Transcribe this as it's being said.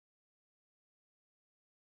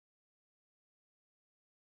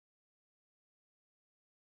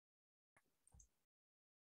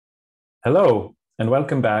Hello, and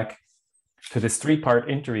welcome back to this three-part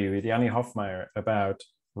interview with Jannie Hofmeyr about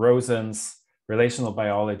Rosen's relational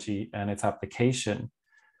biology and its application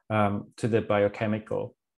to the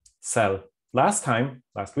biochemical cell. Last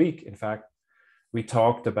week, in fact, we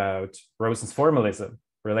talked about Rosen's formalism,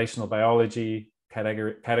 relational biology,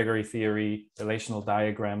 category theory, relational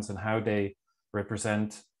diagrams, and how they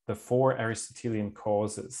represent the four Aristotelian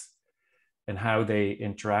causes and how they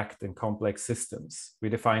interact in complex systems. We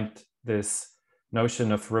defined this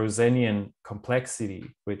notion of Rosenian complexity,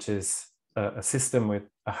 which is a system with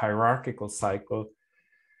a hierarchical cycle,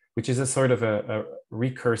 which is a sort of a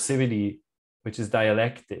recursivity, which is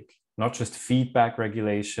dialectic, not just feedback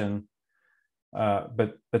regulation,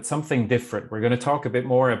 but something different. We're going to talk a bit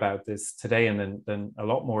more about this today and then a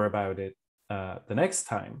lot more about it the next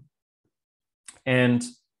time. And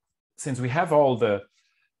since we have all the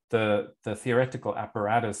theoretical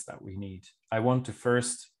apparatus that we need, I want to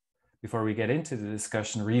first, before we get into the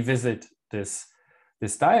discussion, revisit this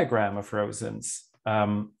diagram of Rosen's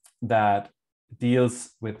that deals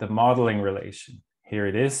with the modeling relation. Here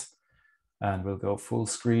it is, and we'll go full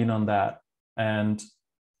screen on that. And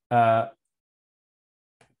that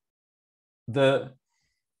was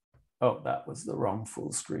the wrong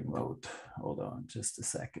full screen mode. Hold on just a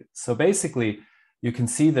second. So basically, you can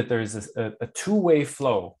see that there's a two-way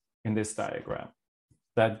flow in this diagram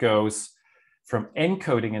that goes from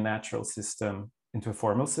encoding a natural system into a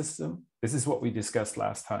formal system. This is what we discussed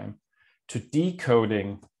last time, to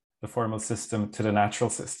decoding the formal system to the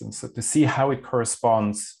natural system. So to see how it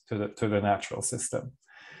corresponds to the natural system.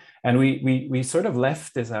 And we sort of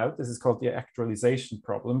left this out. This is called the actualization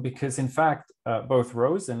problem, because in fact, both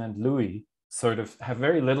Rosen and Louis sort of have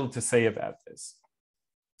very little to say about this.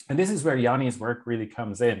 And this is where Jannie's work really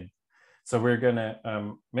comes in. So we're going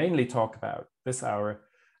to mainly talk about this hour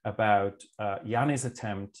about Jannie's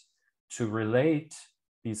attempt to relate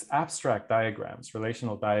these abstract diagrams,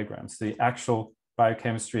 relational diagrams, to the actual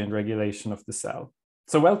biochemistry and regulation of the cell.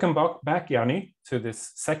 So welcome back, Jannie, to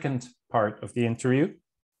this second part of the interview.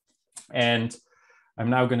 And I'm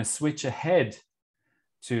now going to switch ahead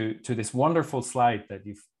to this wonderful slide that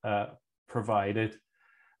you've provided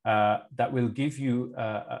that will give you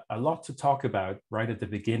a lot to talk about right at the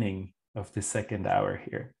beginning of the second hour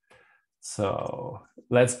here. So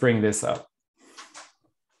let's bring this up.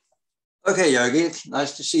 Okay, Yogi,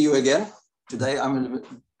 nice to see you again. Today I'm in a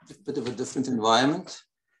bit of a different environment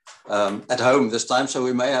at home this time, so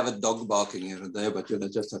we may have a dog barking here and there, but you'll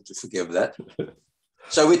just have to forgive that.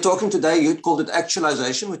 So we're talking today, you called it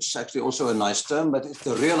actualization, which is actually also a nice term, but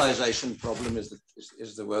the realization problem is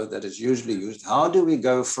the word that is usually used. How do we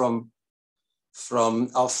go from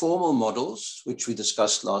our formal models, which we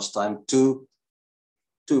discussed last time, to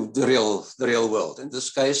the real world? In this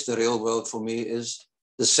case, the real world for me is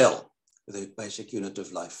the cell, the basic unit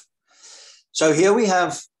of life. So here we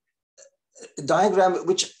have a diagram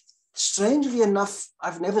which, strangely enough,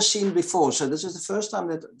 I've never seen before. So this is the first time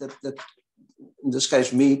that in this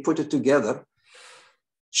case, me put it together,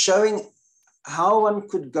 showing how one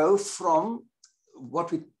could go from what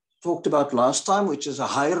we talked about last time, which is a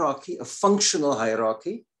hierarchy, a functional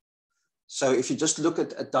hierarchy. So if you just look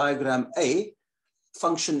at diagram A,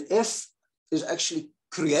 function F is actually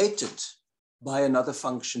created by another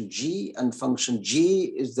function G, and function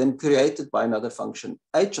G is then created by another function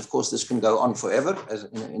H. Of course, this can go on forever as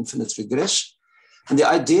in an infinite regress. And the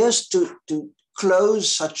idea is to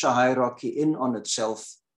close such a hierarchy in on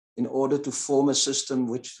itself in order to form a system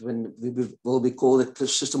which will be called a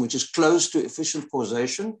system which is close to efficient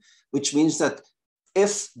causation, which means that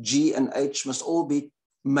F, G, and H must all be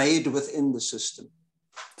made within the system.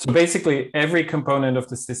 So basically, every component of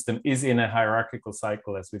the system is in a hierarchical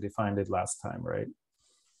cycle as we defined it last time, right?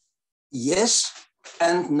 Yes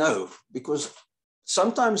and no, because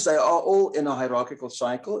sometimes they are all in a hierarchical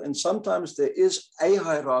cycle, and sometimes there is a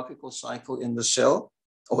hierarchical cycle in the cell,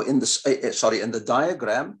 or in the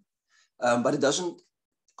diagram, but it doesn't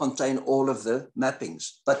contain all of the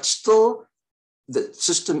mappings. But still, the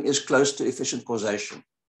system is close to efficient causation.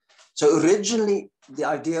 So originally, the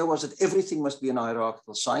idea was that everything must be in a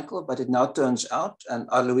hierarchical cycle, but it now turns out, and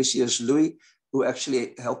Aloysius Louis, who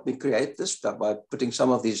actually helped me create this by putting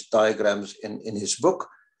some of these diagrams in his book,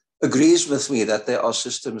 agrees with me that there are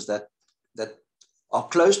systems that are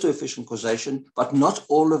close to efficient causation, but not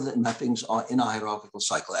all of the mappings are in a hierarchical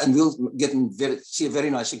cycle. And we'll see a very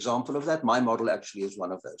nice example of that. My model actually is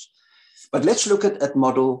one of those. But let's look at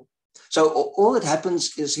model. So all that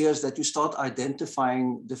happens is that you start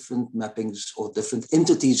identifying different mappings or different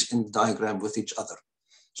entities in the diagram with each other.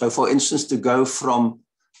 So for instance, to go from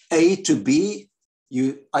A to B,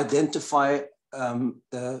 you identify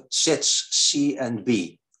the sets C and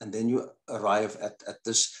B, and then you arrive at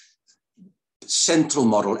this central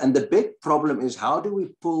model. And the big problem is, how do we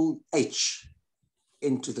pull H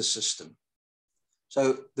into the system?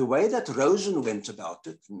 So the way that Rosen went about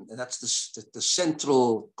it, and that's the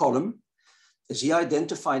central column, is he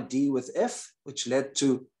identified D with F, which led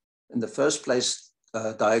to, in the first place,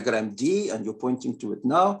 diagram D, and you're pointing to it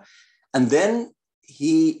now. And then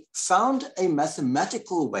he found a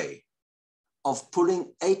mathematical way of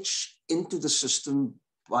pulling H into the system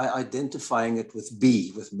by identifying it with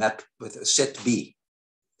B, with a set B.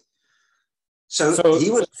 So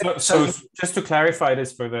just to clarify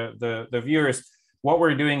this for the viewers, what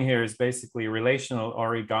we're doing here is basically relational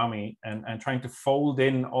origami and trying to fold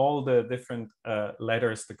in all the different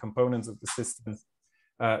letters, the components of the system,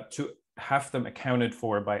 to have them accounted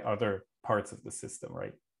for by other parts of the system,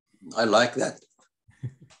 right? I like that.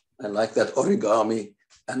 I like that origami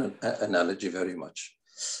analogy very much.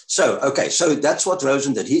 So, okay, so that's what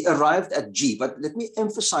Rosen did. He arrived at G, but let me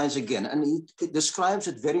emphasize again, and he describes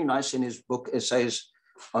it very nice in his book, Essays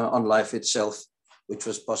on Life Itself, which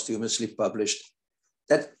was posthumously published,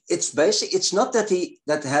 that it's basic. It's not that he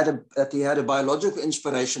had a biological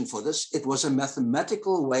inspiration for this. It was a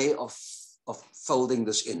mathematical way of folding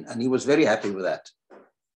this in, and he was very happy with that.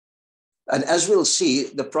 And as we'll see,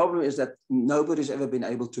 the problem is that nobody's ever been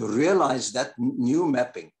able to realize that new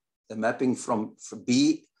mapping, the mapping from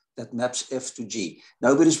B that maps F to G.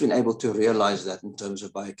 Nobody's been able to realize that in terms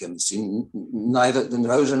of biochemistry. Neither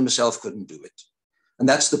Rosen himself couldn't do it. And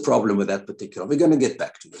that's the problem with that particular. We're going to get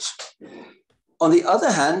back to this. On the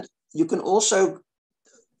other hand, you can also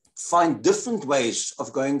find different ways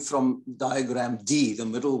of going from diagram D, the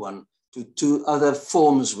middle one, to other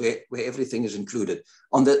forms where everything is included.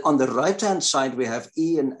 On the right-hand side, we have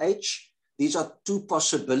E and H. These are two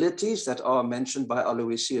possibilities that are mentioned by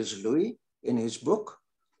Aloysius Louis in his book,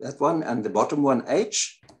 that one, and the bottom one,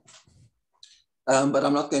 H. But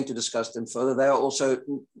I'm not going to discuss them further. They are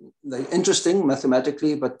they're interesting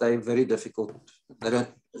mathematically, but they're very difficult. They don't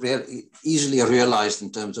easily realized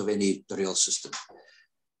in terms of any real system.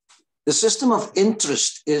 The system of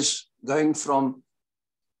interest is going from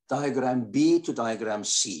diagram B to diagram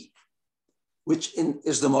C, which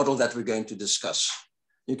is the model that we're going to discuss.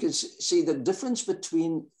 You can see the difference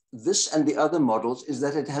between this and the other models is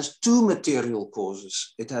that it has two material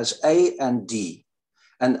causes. It has A and D.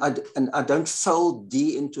 And I don't fold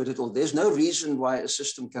D into it at all. There's no reason why a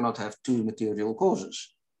system cannot have two material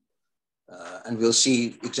causes. And we'll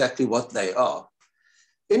see exactly what they are.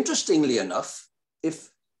 Interestingly enough, if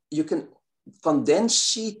you can condense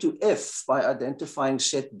C to F by identifying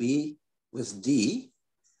set B with D,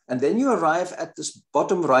 and then you arrive at this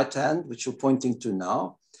bottom right hand, which you're pointing to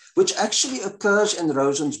now, which actually occurs in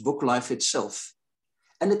Rosen's book Life Itself.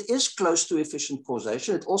 And it is close to efficient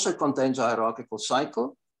causation. It also contains a hierarchical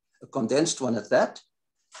cycle, a condensed one at that.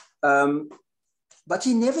 But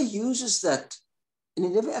he never uses that, and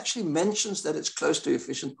he never actually mentions that it's close to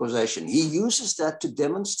efficient causation. He uses that to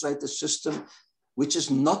demonstrate a system which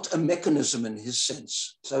is not a mechanism in his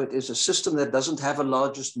sense. So it is a system that doesn't have a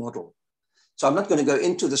largest model. So I'm not going to go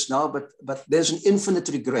into this now, but there's an infinite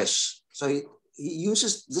regress. So he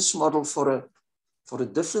uses this model for a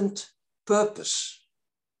different purpose.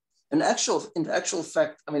 In actual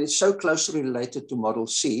fact, I mean, it's so closely related to Model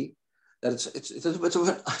C that it's a bit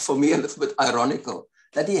of for me, a little bit ironical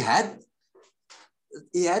that he had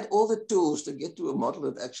all the tools to get to a model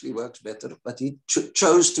that actually works better, but he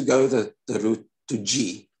chose to go the route to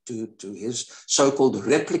G, to his so-called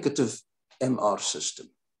replicative MR system.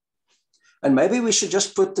 And maybe we should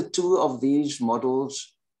just put the two of these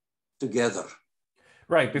models together.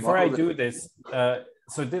 Right, before I do this,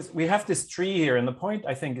 so we have this tree here, and the point,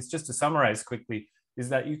 I think, is just to summarize quickly, is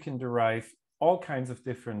that you can derive all kinds of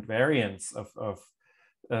different variants of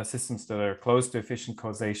systems that are close to efficient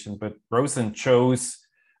causation, but Rosen chose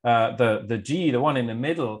the G, the one in the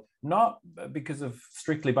middle, not because of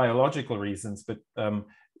strictly biological reasons, but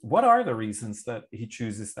what are the reasons that he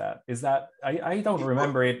chooses that? Is that, I don't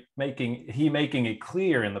remember making it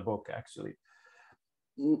clear in the book, actually.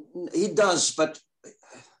 He does, but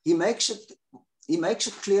he makes it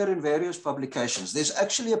clear in various publications. There's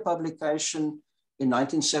actually a publication in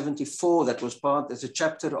 1974 that was there's a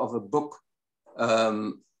chapter of a book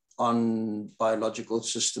on biological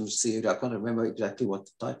systems theory. I can't remember exactly what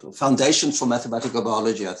the title, Foundations for Mathematical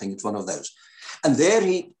Biology, I think it's one of those. And there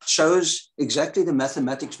he shows exactly the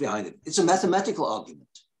mathematics behind it. It's a mathematical argument,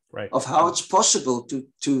 right, of how it's possible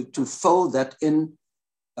to fold that in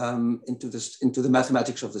into the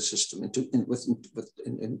mathematics of the system,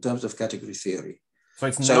 in terms of category theory. So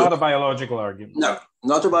it's not a biological argument. No,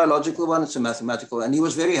 not a biological one. It's a mathematical. And he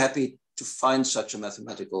was very happy to find such a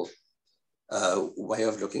mathematical way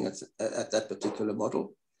of looking at that particular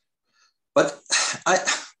model. But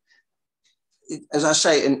as I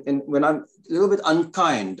say, when I'm a little bit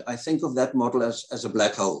unkind, I think of that model as a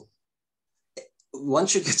black hole.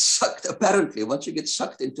 Once you get sucked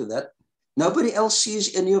into that, nobody else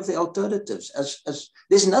sees any of the alternatives. As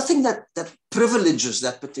there's nothing that privileges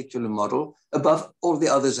that particular model above all the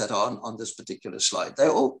others that are on this particular slide.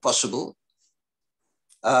 They're all possible.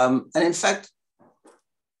 And in fact,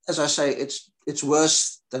 as I say, it's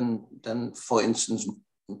worse than for instance,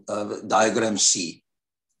 diagram C.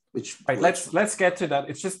 Right, let's get to that.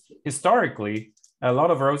 It's just historically, a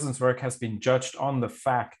lot of Rosen's work has been judged on the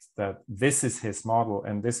fact that this is his model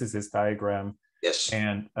and this is his diagram. Yes.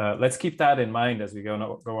 And let's keep that in mind as we go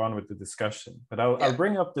on with the discussion. But I'll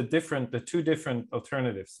bring up the two different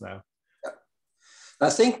alternatives now. Yeah. I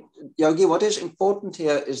think, Yogi, what is important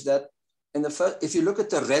here is that if you look at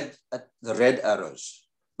the red arrows,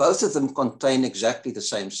 both of them contain exactly the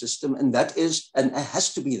same system, and it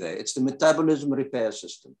has to be there. It's the metabolism repair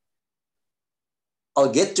system.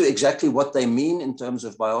 I'll get to exactly what they mean in terms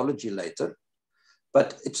of biology later,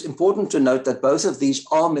 but it's important to note that both of these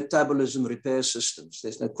are metabolism repair systems.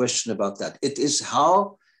 There's no question about that. It is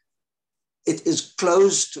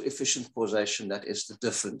close to efficient causation that is the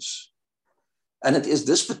difference. And it is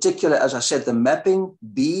this particular, as I said, the mapping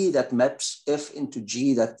B that maps F into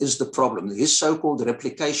G that is the problem, his so-called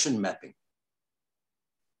replication mapping.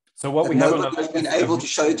 So what we have nobody's been able to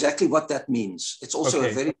show exactly what that means. It's also a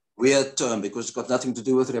very weird term because it's got nothing to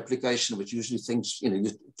do with replication, which usually thinks, you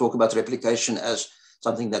talk about replication as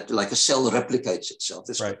something that like a cell replicates itself.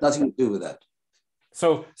 It's got nothing to do with that.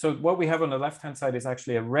 So what we have on the left-hand side is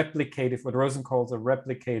actually a replicative, what Rosen calls a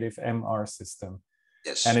replicative MR system.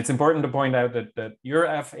 Yes. And it's important to point out that your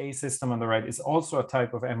FA system on the right is also a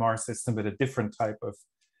type of MR system, but a different type of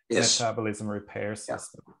metabolism repair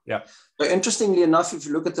system. Yeah. So interestingly enough, if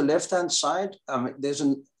you look at the left-hand side,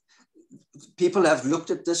 people have looked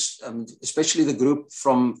at this, especially the group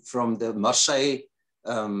from the Marseille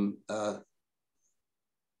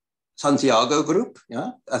Santiago group,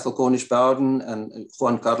 Ethel Cornish-Bowden and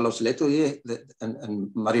Juan Carlos Letelier and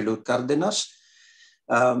Marilu Cardenas.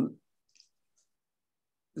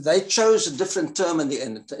 They chose a different term in the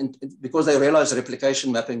end because they realized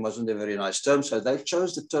replication mapping wasn't a very nice term. So they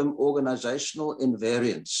chose the term organizational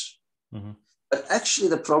invariance. Mm-hmm. But actually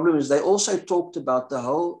the problem is they also talked about the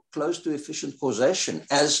whole close to efficient causation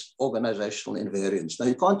as organizational invariance. Now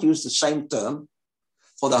you can't use the same term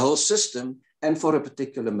for the whole system and for a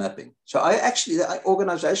particular mapping. So the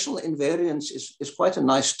organizational invariance is quite a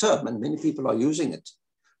nice term and many people are using it.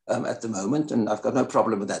 At the moment, and I've got no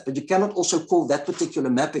problem with that. But you cannot also call that particular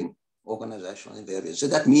mapping organizational invariance. So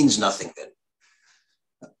that means nothing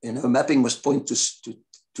then. Mapping must point to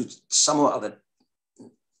some or other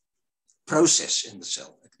process in the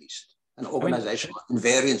cell, at least. And organizational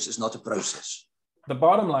invariance is not a process. The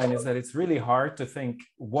bottom line is that it's really hard to think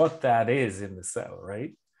what that is in the cell,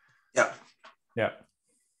 right? Yeah. Yeah.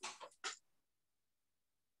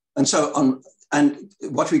 And so and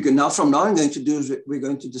what I'm going to do is we're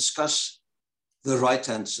going to discuss the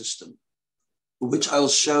right-hand system, which I'll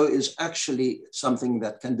show is actually something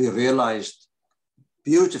that can be realized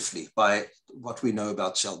beautifully by what we know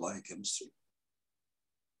about cell biochemistry.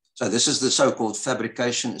 So this is the so-called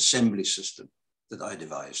fabrication assembly system that I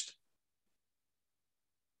devised.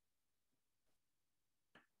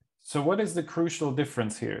 So what is the crucial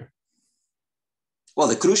difference here? Well,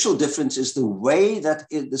 the crucial difference is the way that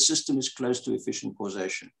the system is close to efficient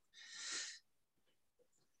causation.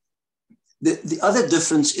 The other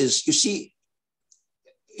difference is, you see,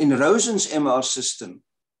 in Rosen's MR system,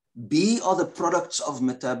 B are the products of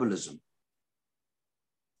metabolism.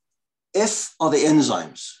 F are the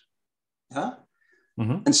enzymes. Yeah?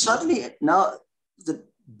 Mm-hmm. And suddenly now the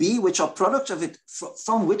B, which are products of it,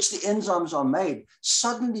 from which the enzymes are made,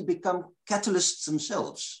 suddenly become catalysts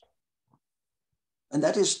themselves. And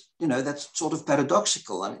that is, that's sort of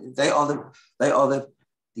paradoxical. I mean, they are the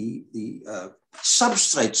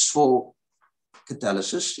substrates for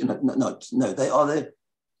catalysis. They are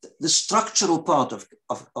the structural part of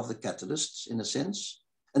the catalysts in a sense.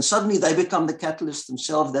 And suddenly they become the catalysts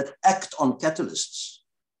themselves that act on catalysts.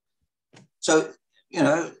 So,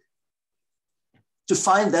 to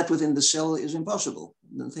find that within the cell is impossible.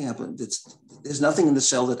 Nothing happens. There's nothing in the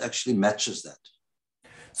cell that actually matches that.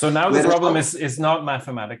 So now the problem is not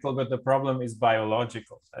mathematical, but the problem is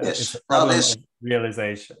biological. Yes. It's a problem of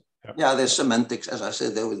realization. Yeah, there's semantics. As I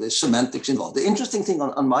said, there's semantics involved. The interesting thing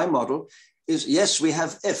on my model is, yes, we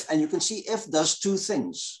have F, and you can see F does two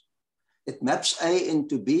things. It maps A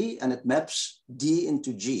into B, and it maps D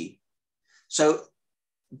into G. So,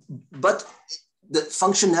 but the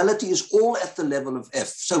functionality is all at the level of F.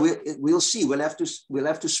 So we'll see, we'll have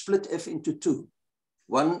to split F into two.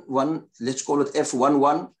 One, let's call it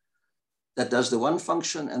F11, that does the one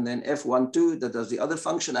function, and then F12 that does the other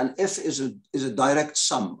function, and F is a direct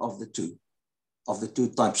sum of the two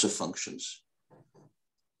types of functions.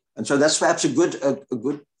 And so that's perhaps a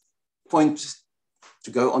good point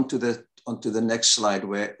to go onto the next slide,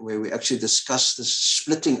 where we actually discuss the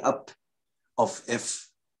splitting up of F.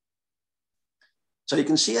 So you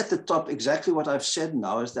can see at the top exactly what I've said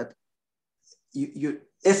now is that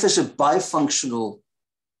F is a bifunctional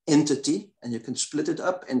entity, and you can split it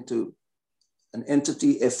up into an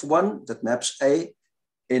entity F1 that maps A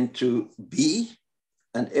into B,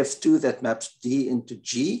 and F2 that maps D into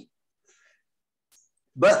G.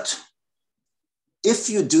 But if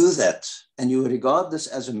you do that and you regard this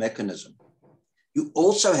as a mechanism, you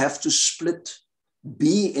also have to split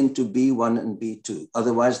B into B1 and B2.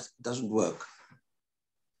 Otherwise, it doesn't work.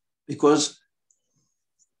 Because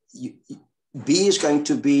B is going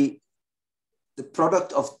to be the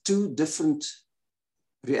product of two different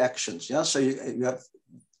reactions. Yeah, so you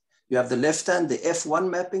have the left hand, the F1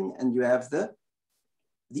 mapping, and you have the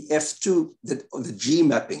F2, the G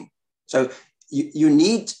mapping. So you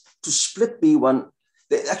need to split B1.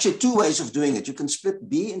 There are actually two ways of doing it. You can split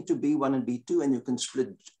B into B1 and B2, and you can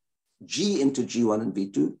split G into G1 and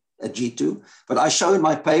B2, G2. But I show in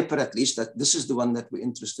my paper, at least, that this is the one that we're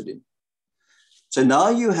interested in. So now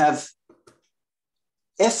you have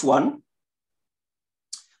F1,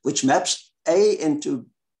 which maps A into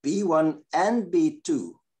B1 and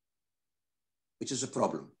B2, which is a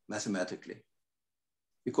problem mathematically,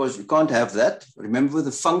 because you can't have that. Remember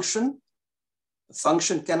the function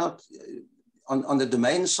cannot, on the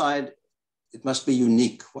domain side, it must be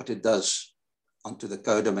unique what it does onto the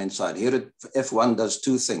codomain side. Here, F1 does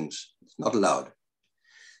two things. It's not allowed.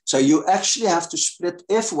 So you actually have to split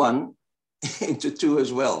F1 into two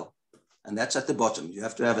as well. And that's at the bottom. You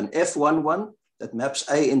have to have an F11 that maps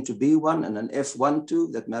A into B1 and an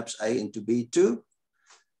F12 that maps A into B2.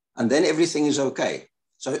 And then everything is okay.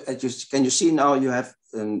 So can you see now you have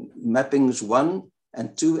mappings 1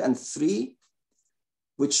 and 2 and 3,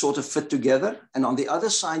 which sort of fit together. And on the other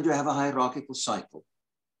side, you have a hierarchical cycle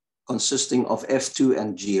consisting of F2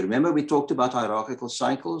 and G. Remember, we talked about hierarchical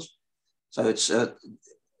cycles. So it's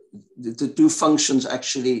the two functions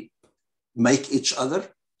actually make each other.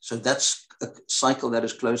 So that's a cycle that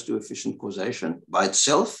is close to efficient causation by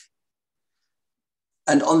itself.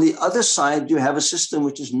 And on the other side, you have a system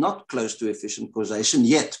which is not close to efficient causation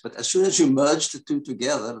yet. But as soon as you merge the two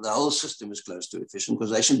together, the whole system is close to efficient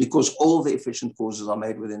causation because all the efficient causes are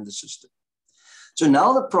made within the system. So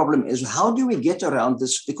now the problem is, how do we get around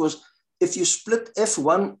this? Because if you split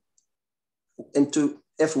F1 into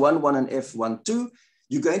F11 and F12,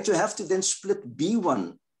 you're going to have to then split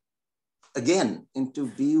B1 again into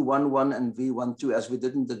V11 and V12, as we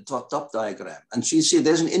did in the top diagram. And so you see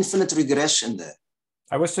there's an infinite regression there.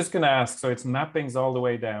 I was just going to ask, so it's mappings all the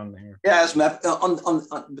way down here. Yeah, it's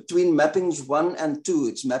between mappings 1 and 2,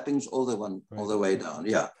 it's mappings all the way down.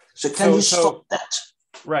 Yeah. So can you stop that?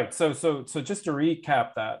 Right. So just to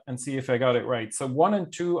recap that and see if I got it right. So 1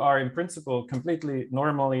 and 2 are in principle completely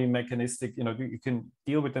normally mechanistic. You know, you can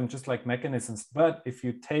deal with them just like mechanisms. But if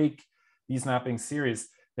you take these mapping series,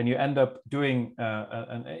 then you end up doing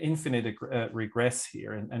an infinite regress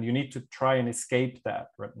here, and you need to try and escape that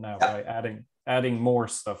right now by adding more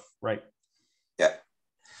stuff, right? Yeah.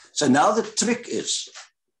 So now the trick is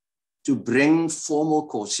to bring formal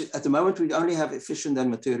cause. At the moment, we only have efficient and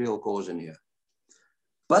material cause in here.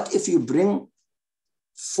 But if you bring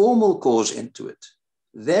formal cause into it,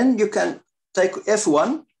 then you can take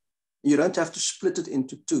F1, you don't have to split it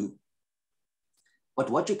into 2. But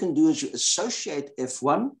what you can do is you associate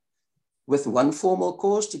F1 with one formal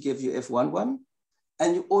cause to give you F11,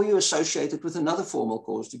 or you associate it with another formal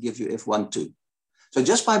cause to give you F12. So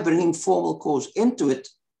just by bringing formal cause into it,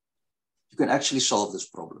 you can actually solve this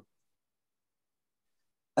problem.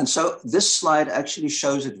 And so this slide actually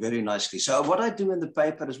shows it very nicely. So what I do in the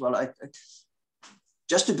paper as well,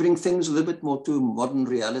 just to bring things a little bit more to modern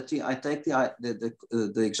reality, I take the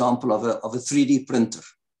example of a 3D printer.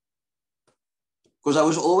 Because I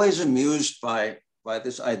was always amused by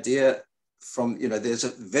this idea from, there's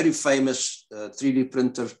a very famous 3D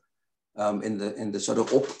printer in the sort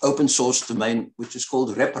of open source domain, which is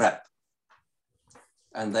called RepRap.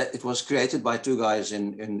 And it was created by two guys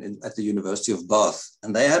at the University of Bath.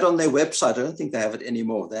 And they had on their website, I don't think they have it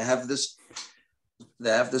anymore, they have this they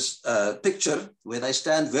have this picture where they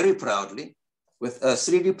stand very proudly with a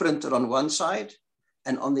 3D printer on one side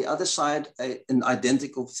and on the other side, an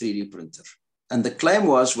identical 3D printer. And the claim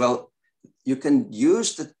was, well, you can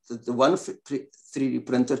use the one 3D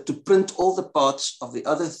printer to print all the parts of the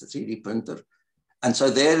other 3D printer. And so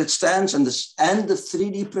there it stands, and the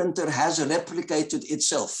 3D printer has replicated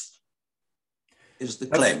itself, is the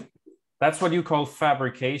claim. That's what you call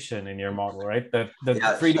fabrication in your model, right? The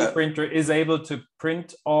 3D printer is able to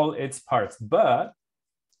print all its parts, but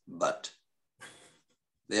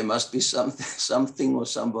there must be something or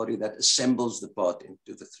somebody that assembles the part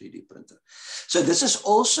into the 3D printer. So this is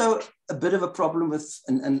also a bit of a problem with,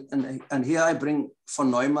 and here I bring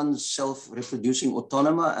von Neumann's self-reproducing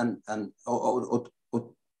autonoma and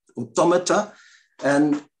automata,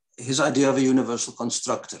 and his idea of a universal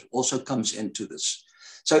constructor also comes into this.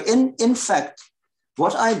 So in fact,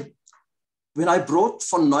 when I brought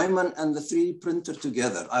von Neumann and the 3D printer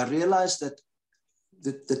together, I realized that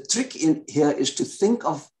the trick in here is to think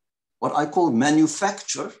of what I call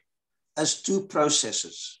manufacture as two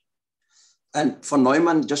processes. And von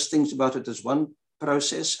Neumann just thinks about it as one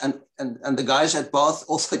process, and the guys at Bath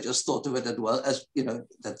also just thought of it as well as, you know,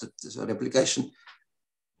 that the replication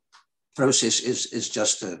process is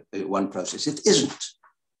just one process. It isn't.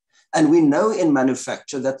 And we know in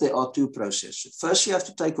manufacture that there are two processes. First, you have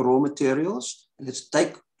to take raw materials. And let's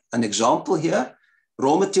take an example here.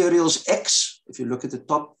 Raw materials X, if you look at the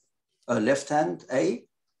top left hand, A.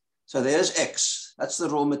 So there's X, that's the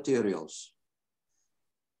raw materials.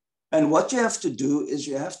 And what you have to do is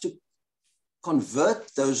you have to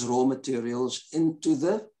convert those raw materials into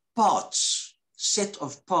the parts, set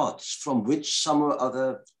of parts from which some or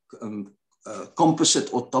other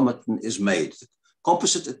composite automaton is made. The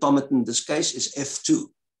composite automaton in this case is F2.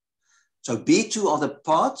 So B2 are the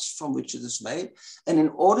parts from which it is made. And in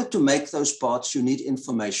order to make those parts, you need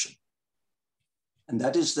information. And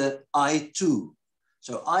that is the I2.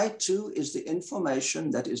 So I2 is the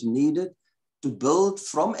information that is needed to build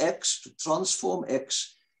from X, to transform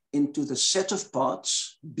X into the set of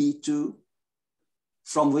parts, B2,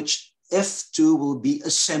 from which F2 will be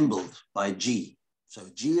assembled by G. So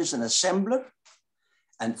G is an assembler,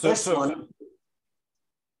 and F1,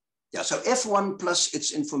 so F1 plus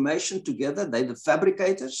its information together, they're the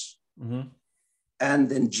fabricators, and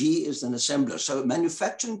then G is an assembler. So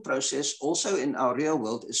manufacturing process also in our real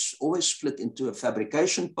world is always split into a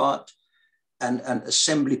fabrication part and an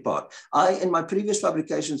assembly part. In my previous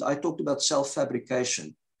publications, I talked about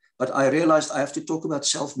self-fabrication, but I realized I have to talk about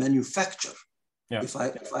self-manufacture if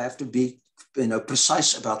I have to be, you know,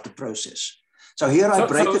 precise about the process. So here I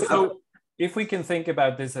break it up. So if we can think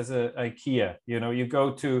about this as a IKEA, you know, you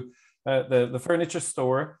go to the furniture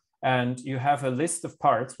store and you have a list of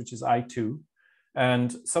parts, which is I2,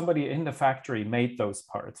 and somebody in the factory made those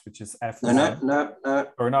parts, which is F1. No.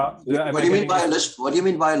 Or not? What do you mean by a list? What do you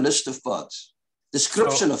mean by a list of parts?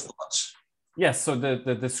 Description of parts. Yes, so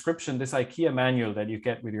the description, this IKEA manual that you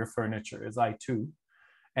get with your furniture is I2.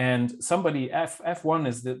 And somebody, F1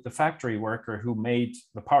 is the factory worker who made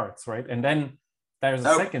the parts, right? And then there's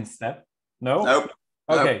a second step. No? Nope.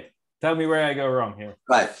 Okay, tell me where I go wrong here.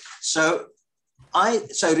 Right, so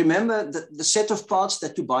remember the set of parts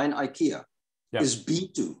that you buy in IKEA is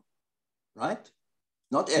B2, right?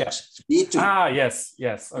 Not X, it's B2. Ah, yes,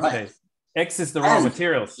 okay. Right. X is the raw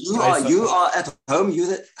materials. You are at home,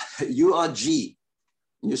 you are G.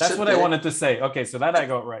 That's what I wanted to say. Okay, so that I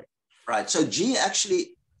got right. Right, so G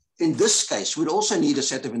actually, in this case, would also need a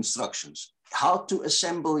set of instructions. How to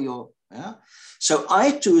assemble your, So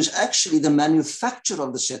I2 is actually the manufacturer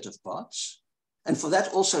of the set of parts. And for that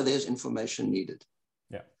also there's information needed.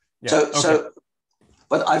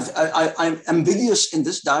 But I'm ambiguous in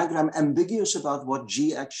this diagram, ambiguous about what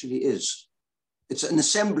G actually is. It's an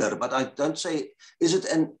assembler, but I don't say, is it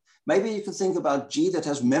maybe you can think about G that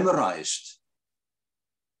has memorized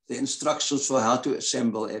the instructions for how to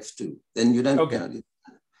assemble F2. Then you don't,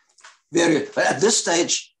 but at this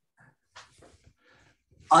stage,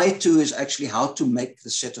 I2 is actually how to make the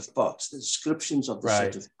set of parts, the descriptions of the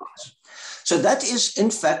set of parts. So that is, in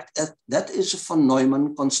fact, that is a von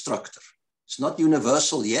Neumann constructor. It's not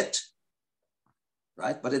universal yet,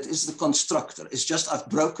 right? But it is the constructor. It's just I've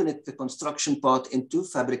broken the construction part into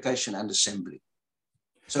fabrication and assembly.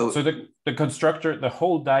 So the constructor, the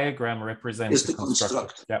whole diagram represents the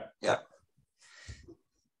constructor. Yeah.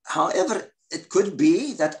 However, it could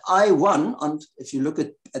be that I1, if you look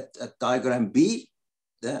at diagram B,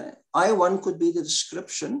 the I1 could be the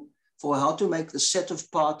description for how to make the set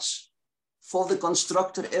of parts for the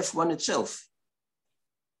constructor F1 itself,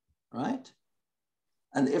 right?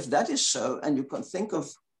 And if that is so, and you can think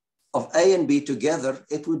of of A and B together,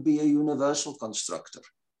 it would be a universal constructor.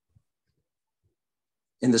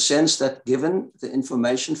 In the sense that given the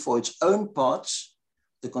information for its own parts,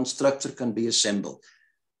 the constructor can be assembled.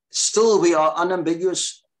 Still, we are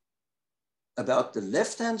unambiguous about the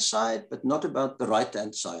left-hand side, but not about the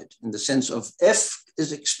right-hand side, in the sense of F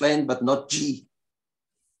is explained, but not G.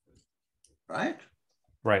 Right?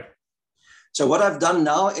 Right. So what I've done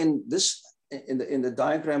now in this, in the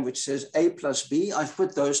diagram which says A plus B, I've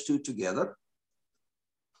put those two together.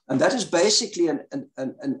 And that is basically an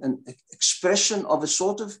expression of a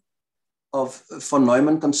sort of von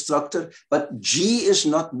Neumann constructor, but G is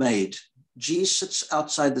not made. G sits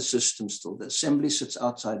outside the system still. The assembly sits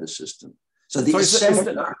outside the system. So the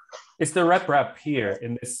assembler... Is the RepRap here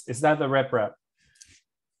in this? Is that the RepRap?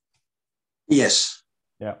 Yes.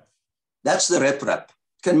 Yeah. That's the RepRap.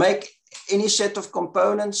 Can make any set of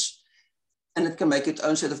components, and it can make its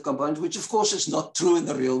own set of components, which of course is not true in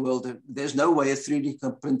the real world. There's no way a 3D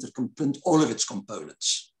printer can print all of its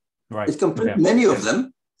components. Right. It can print many of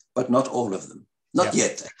them, but not all of them. Not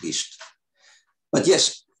yet, at least. But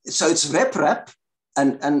yes, so it's RepRap,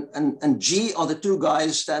 and G are the two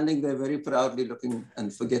guys standing there very proudly looking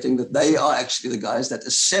and forgetting that they are actually the guys that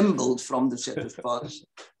assembled from the set of parts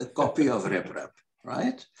a copy of RepRap,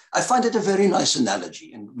 right? I find it a very nice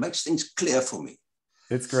analogy and makes things clear for me.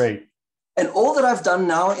 It's great. And all that I've done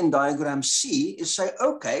now in diagram C is say,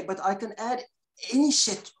 okay, but I can add any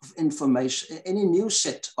set of information, any new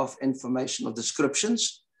set of information or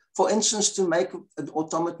descriptions, for instance, to make an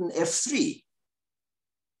automaton F3.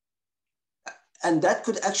 And that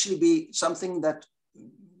could actually be something that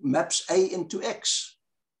maps A into X.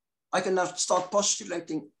 I can now start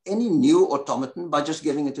postulating any new automaton by just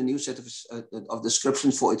giving it a new set of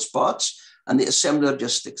descriptions for its parts, and the assembler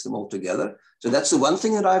just sticks them all together. So that's the one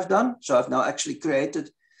thing that I've done. So I've now actually created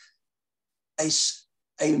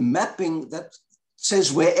a mapping that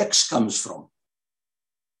says where X comes from.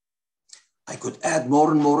 I could add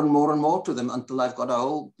more and more and more and more to them until I've got a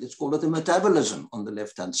whole, let's call it a metabolism on the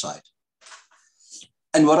left-hand side.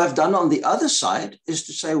 And what I've done on the other side is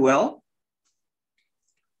to say, well,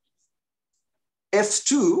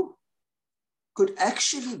 F2 could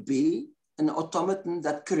actually be an automaton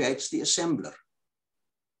that creates the assembler,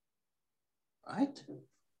 right?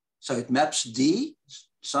 So it maps D,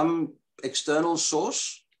 some external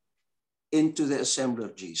source, into the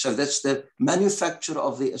assembler G. So that's the manufacture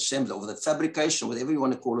of the assembler, or the fabrication, whatever you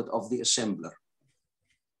want to call it, of the assembler.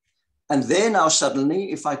 And there now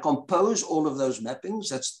suddenly, if I compose all of those mappings,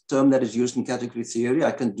 that's the term that is used in category theory,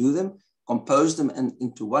 I can do them, compose them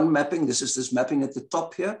into one mapping. This is this mapping at the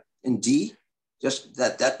top here in D, just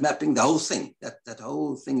that mapping, the whole thing, that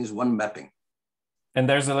whole thing is one mapping. And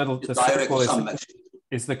there's a little, the circle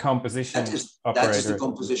is the composition operator. That is the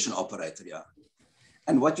composition operator, yeah.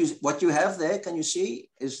 And what you have there, can you see,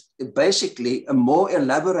 is basically a more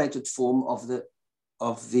elaborated form of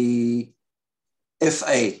the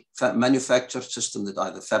FA, manufactured system, that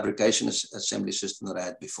the fabrication assembly system that I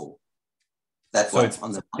had before. That one.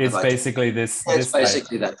 So it's basically this. It's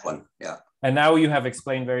basically that one, yeah. And now you have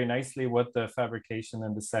explained very nicely what the fabrication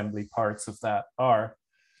and assembly parts of that are.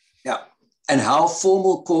 Yeah, and how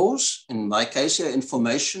formal cause, in my case here,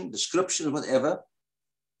 information, description, whatever,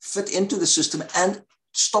 fit into the system and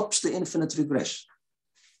stops the infinite regress.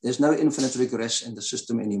 There's no infinite regress in the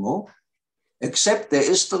system anymore, except there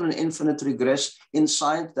is still an infinite regress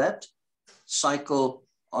inside that cycle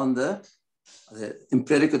on the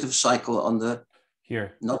impredicative cycle on the...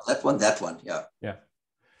 Here. Not that one, that one, yeah. Yeah.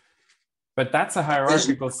 But that's a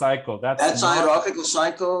hierarchical cycle. That's a hierarchical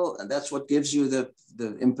cycle, and that's what gives you the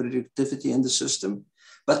impredicativity in the system.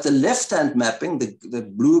 But the left-hand mapping,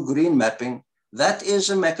 the blue-green mapping, that is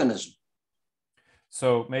a mechanism.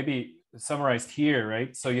 So maybe summarized here,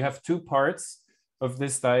 right? So you have two parts of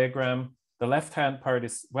this diagram. The left-hand part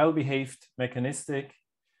is well-behaved, mechanistic.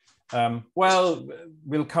 Well,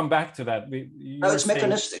 we'll come back to that. No, it's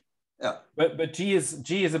mechanistic. Yeah. But G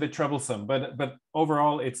is a bit troublesome. But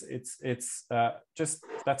overall, it's just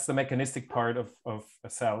that's the mechanistic part of a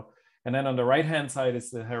cell. And then on the right-hand side is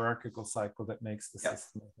the hierarchical cycle that makes the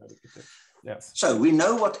system. Yes. So we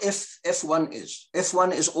know what F1 is.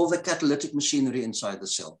 F1 is all the catalytic machinery inside the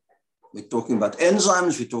cell. We're talking about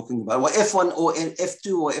enzymes, we're talking about F1 or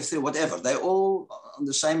F2 or F3, whatever. They're all on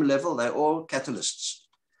the same level. They're all catalysts.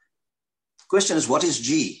 The question is, what is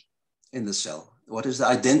G in the cell? What is the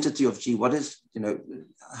identity of G? What is,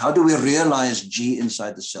 how do we realize G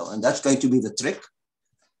inside the cell? And that's going to be the trick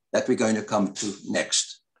that we're going to come to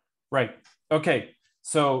next. Right. Okay.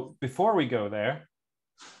 So before we go there,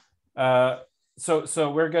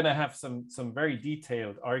 so we're going to have some very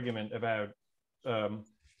detailed argument about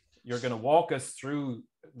you're going to walk us through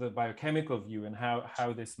the biochemical view and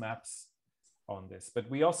how this maps on this. But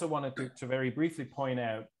we also wanted to very briefly point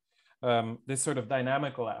out this sort of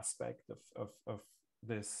dynamical aspect of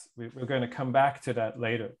this. We're going to come back to that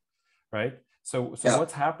later, right? So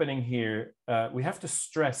what's happening here, we have to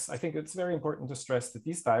stress, I think it's very important to stress that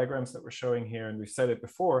these diagrams that we're showing here, and we've said it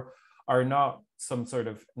before, are not some sort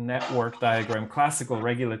of network diagram, classical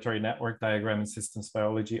regulatory network diagram in systems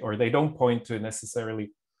biology, or they don't point to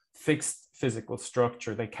necessarily fixed physical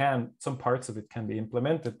structure. They can, some parts of it can be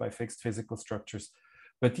implemented by fixed physical structures,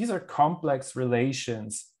 but these are complex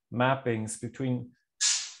relations, mappings between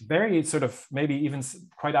very sort of maybe even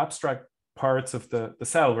quite abstract parts of the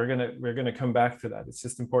cell. We're gonna come back to that. It's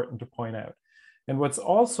just important to point out. And what's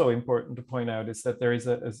also important to point out is that there is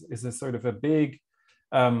a sort of a big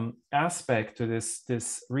aspect to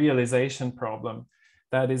this realization problem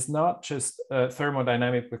that is not just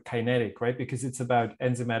thermodynamic but kinetic, right? Because it's about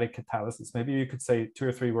enzymatic catalysis. Maybe you could say 2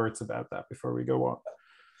 or 3 words about that before we go on.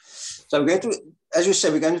 So we're going to, as you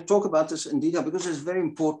said, we're going to talk about this in detail because it's very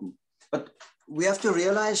important. But we have to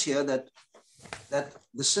realize here that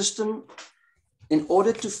the system, in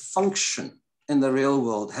order to function in the real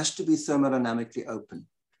world, has to be thermodynamically open.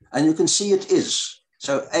 And you can see it is.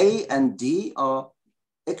 So A and D are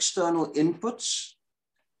external inputs,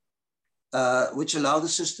 which allow the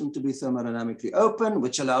system to be thermodynamically open,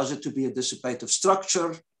 which allows it to be a dissipative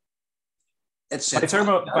structure,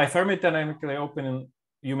 etc. By thermodynamically open,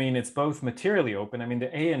 you mean it's both materially open? I mean,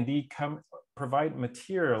 the A and D provide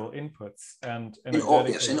material inputs and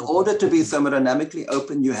yes, in order to be thermodynamically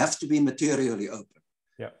open, you have to be materially open.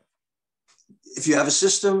 Yeah. If you have a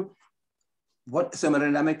system, what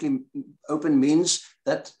thermodynamically open means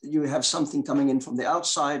that you have something coming in from the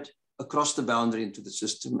outside across the boundary into the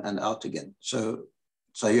system and out again. So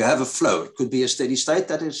you have a flow. It could be a steady state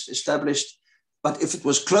that is established, but if it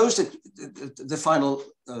was closed, the final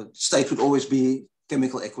state would always be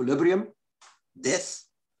chemical equilibrium, death.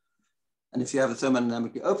 And if you have a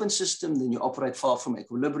thermodynamically open system, then you operate far from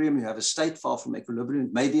equilibrium. You have a state far from equilibrium,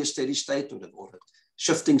 maybe a steady state or a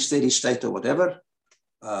shifting steady state or whatever.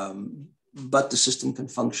 But the system can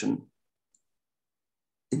function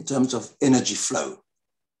in terms of energy flow.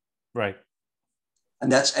 Right. And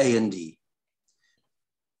that's A and D.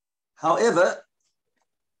 However,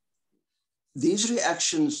 these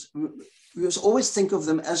reactions, we must always think of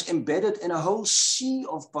them as embedded in a whole sea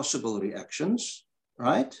of possible reactions,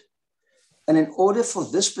 right? And in order for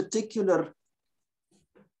this particular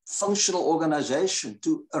functional organization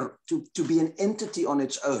to be an entity on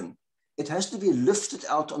its own, it has to be lifted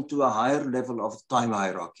out onto a higher level of time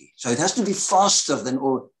hierarchy. So it has to be faster than,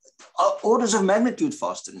 or orders of magnitude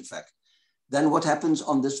faster, in fact, than what happens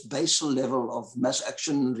on this basal level of mass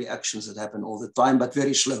action reactions that happen all the time, but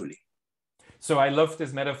very slowly. So I love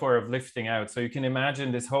this metaphor of lifting out. So you can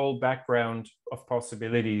imagine this whole background of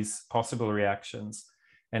possibilities, possible reactions,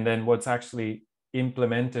 and then what's actually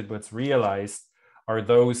implemented, what's realized, are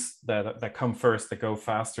those that come first, that go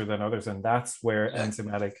faster than others. And that's where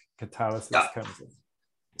enzymatic catalysis comes in.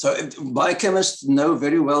 So biochemists know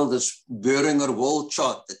very well this Boehringer wall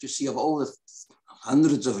chart that you see of all the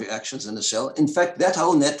hundreds of reactions in a cell. In fact, that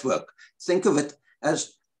whole network, think of it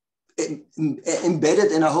as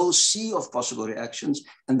embedded in a whole sea of possible reactions.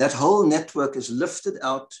 And that whole network is lifted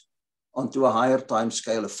out onto a higher time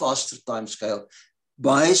scale, a faster time scale,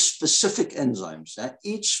 by specific enzymes.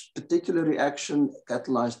 Each particular reaction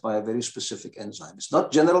catalyzed by a very specific enzyme. It's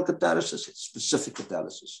not general catalysis, it's specific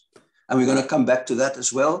catalysis. And we're going to come back to that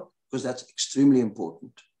as well, because that's extremely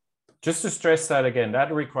important. Just to stress that again,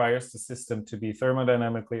 that requires the system to be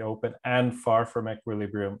thermodynamically open and far from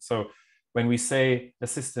equilibrium. So when we say a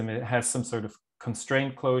system has some sort of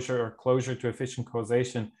constraint closure or closure to efficient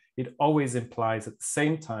causation, it always implies at the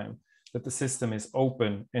same time that the system is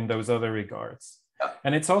open in those other regards.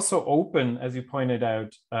 And it's also open, as you pointed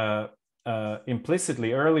out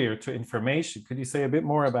implicitly earlier, to information. Could you say a bit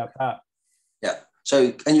more about that? Yeah.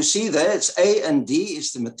 So, and you see there, it's A and D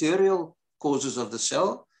is the material causes of the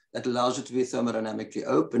cell that allows it to be thermodynamically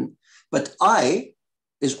open. But I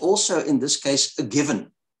is also, in this case, a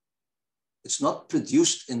given. It's not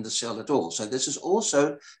produced in the cell at all. So this is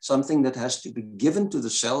also something that has to be given to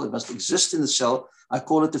the cell. It must exist in the cell. I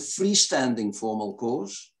call it a freestanding formal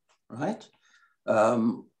cause, right?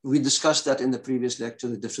 We discussed that in the previous lecture,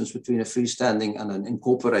 the difference between a freestanding and an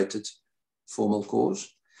incorporated formal cause.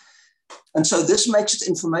 And so this makes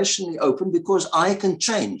it informationally open because I can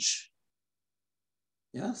change,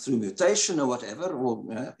 through mutation or whatever.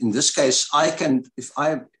 Or in this case, I can, if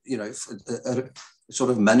I, if a sort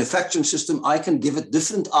of manufacturing system, I can give it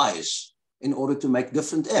different I's in order to make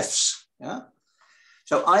different F's. So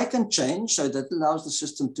So I can change, so that allows the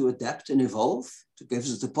system to adapt and evolve, to give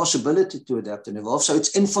us the possibility to adapt and evolve. So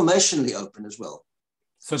it's informationally open as well.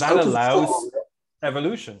 So that allows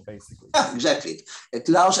evolution, basically. Yeah, exactly. It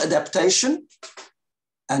allows adaptation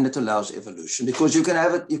and it allows evolution, because you can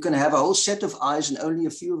have a whole set of eyes and only a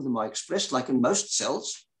few of them are expressed, like in most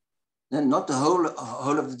cells. And not the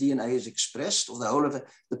whole of the DNA is expressed, or the whole of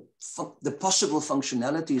the possible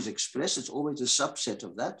functionality is expressed. It's always a subset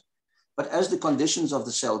of that. But as the conditions of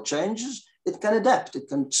the cell changes, it can adapt. It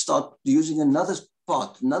can start using another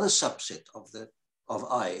part, another subset of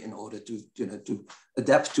I in order to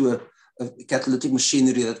adapt to a catalytic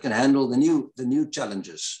machinery that can handle the new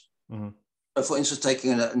challenges. Mm-hmm. So for instance,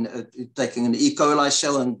 taking an E. coli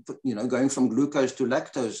cell and going from glucose to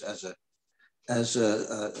lactose as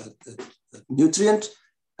a nutrient,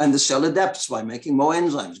 and the cell adapts by making more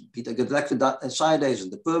enzymes, beta-galactosidase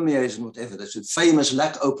and the permease and whatever. That's a famous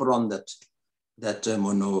lac operon that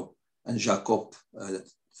Monod and Jacob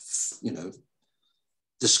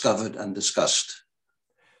discovered and discussed.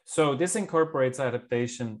 So this incorporates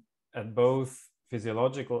adaptation at both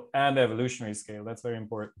physiological and evolutionary scale. That's very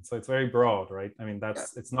important. So it's very broad, right? I mean,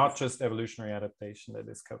 it's not just evolutionary adaptation that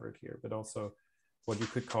is covered here, but also what you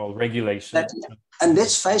could call regulation. And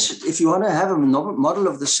let's face it, if you want to have a model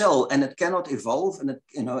of the cell and it cannot evolve and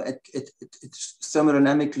it's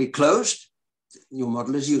thermodynamically closed, your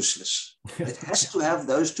model is useless. It has to have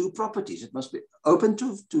those two properties. It must be open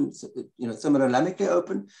to thermodynamically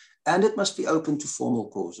open, and it must be open to formal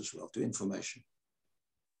cause as well, to information.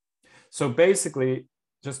 So basically,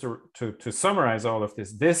 just to summarize all of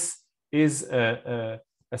this, this is a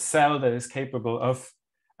cell that is capable of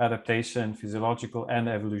adaptation, physiological and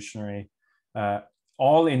evolutionary,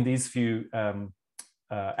 all in these few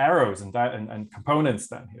arrows and components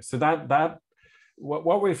down here. So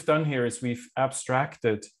what we've done here is we've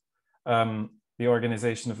abstracted the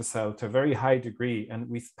organization of a cell to a very high degree, and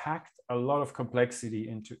we've packed a lot of complexity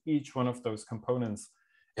into each one of those components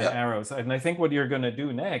and arrows. And I think what you're going to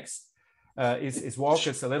do next is walk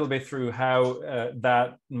us a little bit through how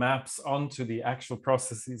that maps onto the actual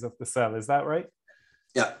processes of the cell. Is that right?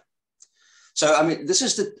 Yeah. So, I mean, this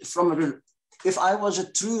is if I was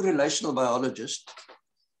a true relational biologist,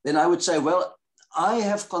 then I would say, well, I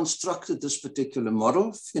have constructed this particular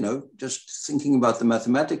model, just thinking about the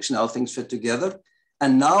mathematics and how things fit together.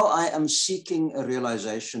 And now I am seeking a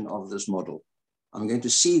realization of this model. I'm going to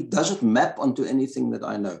see, does it map onto anything that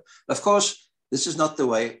I know? Of course, this is not the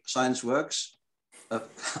way science works.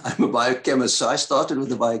 I'm a biochemist, so I started with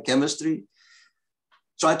the biochemistry,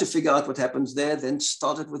 tried to figure out what happens there, then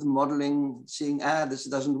started with modeling, seeing, this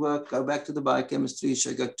doesn't work, go back to the biochemistry. So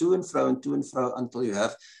you go to and fro until you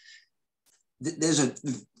have,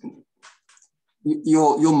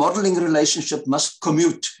 your modeling relationship must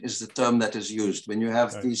commute, is the term that is used. When you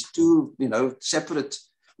have these two, separate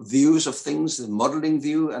views of things, the modeling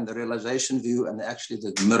view and the realization view, and actually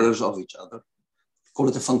the mirrors of each other. Call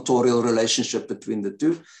it a functorial relationship between the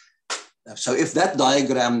two. So if that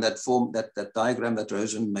diagram, that diagram that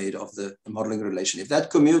Rosen made of the modeling relation, if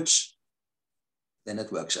that commutes, then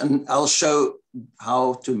it works. And I'll show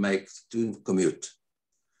how to commute.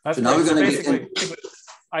 That's so now we're going to get in.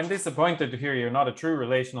 I'm disappointed to hear you're not a true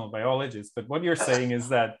relational biologist, but what you're saying is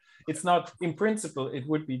that it's not, in principle, it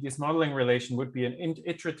would be, this modeling relation would be an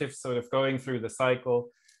iterative sort of going through the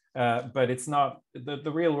cycle, but it's not,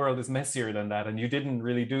 the real world is messier than that. And you didn't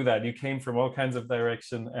really do that. You came from all kinds of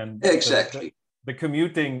direction, and exactly the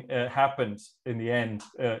commuting happened in the end.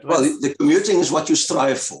 Well, the commuting is what you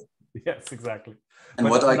strive for. Yes, exactly. And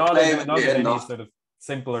but what I not claim in any sort of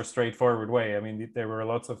simple or straightforward way. I mean, there were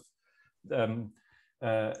lots of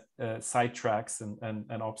sidetracks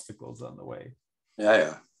and obstacles on the way.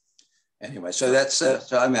 Yeah. Anyway, so that's so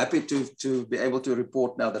I'm happy to be able to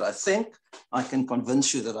report now that I think I can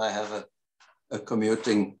convince you that I have a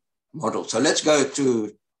commuting model. So let's go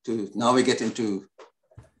to now we get into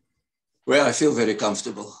where I feel very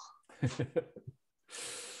comfortable.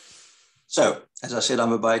 So, as I said,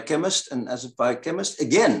 I'm a biochemist, and as a biochemist,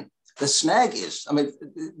 again, the snag is, I mean,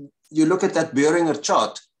 you look at that Boehringer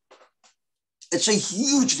chart, it's a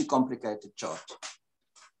hugely complicated chart.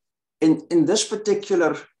 In this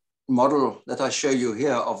particular model that I show you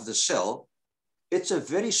here of the cell, it's a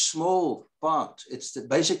very small part. It's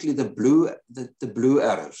basically the blue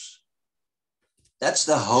arrows. That's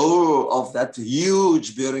the whole of that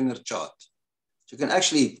huge Boehringer chart. So you can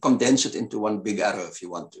actually condense it into one big arrow if you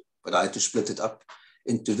want to, but I had to split it up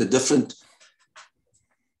into the different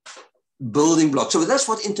building blocks. So that's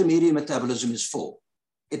what intermediate metabolism is for.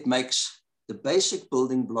 It makes the basic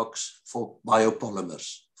building blocks for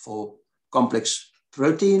biopolymers, for complex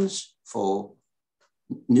proteins, for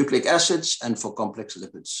nucleic acids and for complex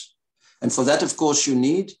lipids. And for that, of course, you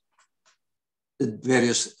need the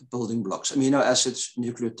various building blocks, amino acids,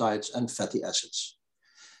 nucleotides, and fatty acids.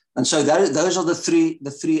 And so those are the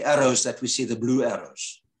three arrows that we see, the blue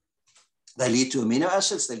arrows. They lead to amino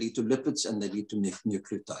acids, they lead to lipids, and they lead to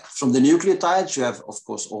nucleotides. From the nucleotides, you have, of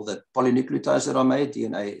course, all the polynucleotides that are made,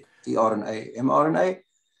 DNA, tRNA, mRNA.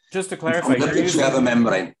 Just to clarify, lipids, you have a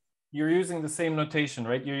membrane. You're using the same notation,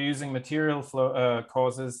 right? You're using material flow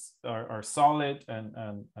causes are solid,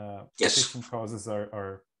 and partition causes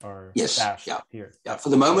are dashed here. Yeah. For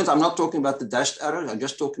the moment, I'm not talking about the dashed arrows. I'm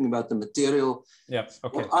just talking about the material. Yeah.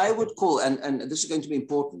 Okay. What I would call, and this is going to be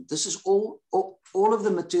important. This is all of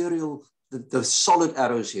the material. The solid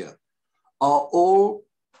arrows here are all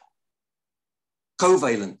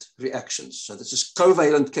covalent reactions. So this is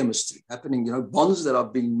covalent chemistry happening. Bonds that are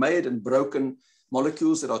being made and broken,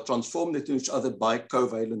 molecules that are transformed into each other by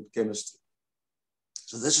covalent chemistry.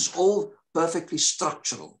 So this is all perfectly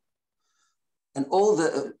structural. And all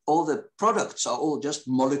the products are all just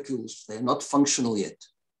molecules. They're not functional yet,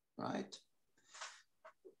 right?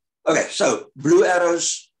 Okay, so blue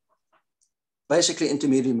arrows, basically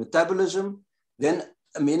intermediate metabolism. Then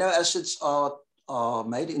amino acids are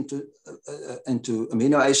made into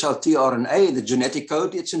amino acyl tRNA. The genetic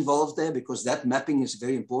code gets involved there because that mapping is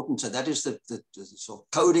very important. So that is the sort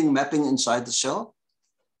of coding mapping inside the cell.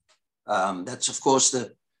 That's, of course,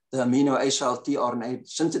 the amino acyl tRNA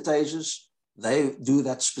synthetases. They do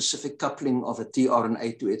that specific coupling of a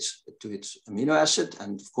tRNA to its amino acid.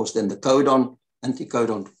 And, of course, then the codon,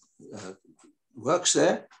 anticodon works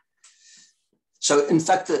there. So, in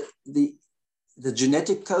fact, the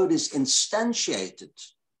genetic code is instantiated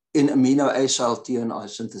in amino acyl tRNA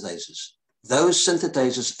synthetases. Those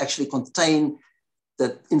synthetases actually contain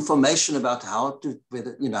the information about how to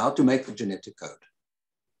make the genetic code.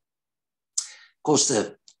 Of course,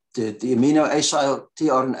 the amino acyl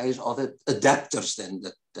tRNAs are the adapters then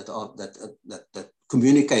that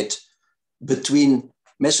communicate between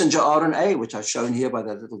messenger RNA, which I've shown here by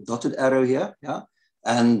that little dotted arrow here,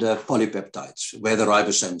 and polypeptides, where the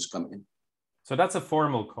ribosomes come in. So that's a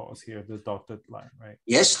formal cause here, the dotted line, right?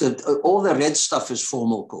 Yes, all the red stuff is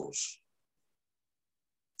formal cause.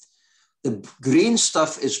 The green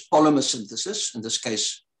stuff is polymer synthesis, in this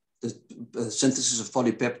case, the synthesis of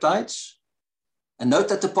polypeptides. And note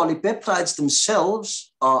that the polypeptides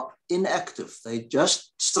themselves are inactive. They're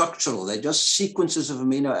just structural. They're just sequences of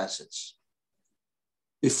amino acids.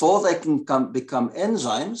 Before they can become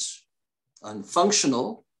enzymes and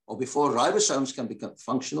functional, or before ribosomes can become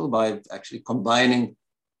functional by actually combining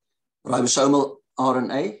ribosomal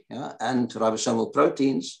RNA and ribosomal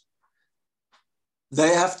proteins, they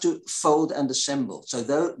have to fold and assemble. So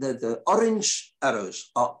the orange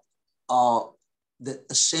arrows are the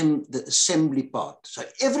assembly part. So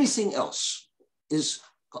everything else is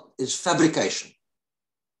fabrication.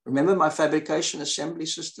 Remember my fabrication assembly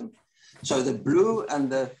system? So the blue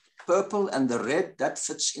and the purple and the red, that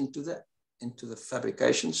fits into the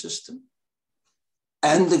fabrication system.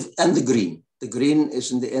 And the green. The green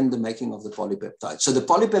is in the end the making of the polypeptides. So the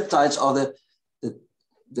polypeptides are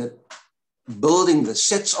the building the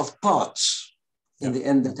sets of parts in the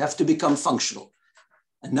end that have to become functional.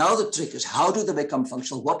 And now the trick is, how do they become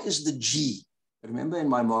functional? What is the G? Remember in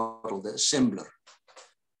my model, the assembler.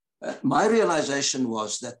 My realization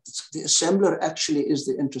was that the assembler actually is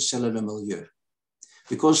the intracellular milieu.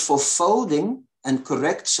 Because for folding and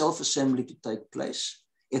correct self-assembly to take place,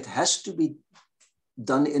 it has to be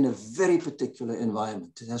done in a very particular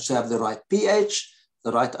environment. It has to have the right pH,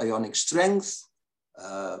 the right ionic strength,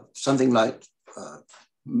 something like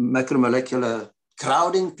macromolecular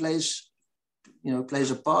crowding plays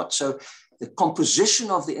a part. So the composition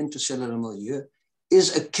of the intracellular milieu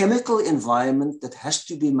is a chemical environment that has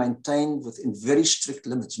to be maintained within very strict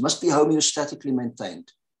limits, must be homeostatically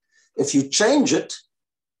maintained. If you change it,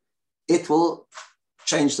 it will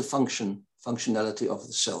change the functionality of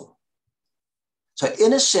the cell. So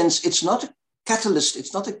in a sense, it's not a catalyst,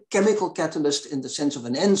 it's not a chemical catalyst in the sense of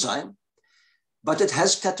an enzyme, but it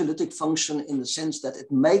has catalytic function in the sense that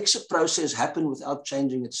it makes a process happen without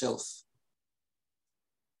changing itself.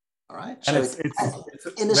 All right. And so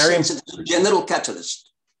it's in a sense, it's a general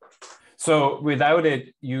catalyst. So without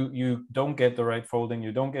it, you don't get the right folding,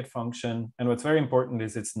 you don't get function. And what's very important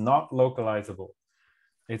is it's not localizable.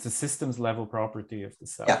 It's a systems level property of the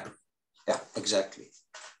cell. Yeah, exactly.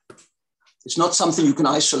 It's not something you can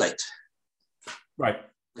isolate. Right.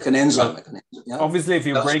 Like an enzyme. Obviously, if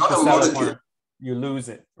you break the cell apart, you lose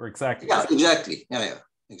it, or exactly. Yeah, exactly. Yeah.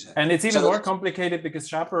 exactly. And it's even more complicated because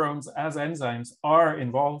chaperones as enzymes are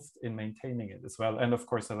involved in maintaining it as well. And of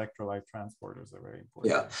course, electrolyte transporters are very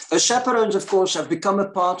important. Yeah, those chaperones, of course, have become a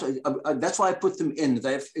part. That's why I put them in.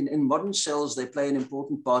 They've in modern cells, they play an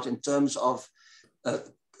important part in terms of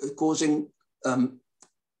causing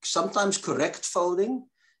sometimes correct folding,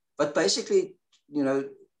 but basically,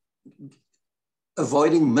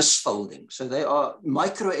 avoiding misfolding. So they are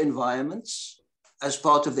microenvironments as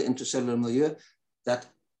part of the intracellular milieu that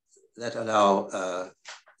allow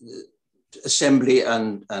assembly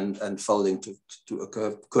and folding to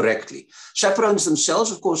occur correctly. Chaperones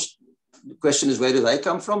themselves, of course, the question is, where do they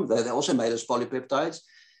come from? They're also made as polypeptides,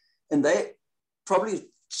 and they probably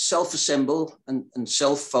self-assemble and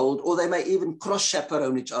self-fold, or they may even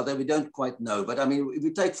cross-chaperone each other. We don't quite know, but I mean, we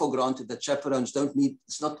take for granted that chaperones don't need,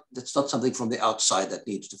 that's not something from the outside that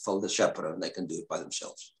needs to fold the chaperone. They can do it by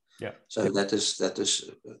themselves. Yeah. So that is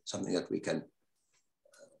something that we can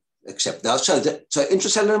accept. Now, so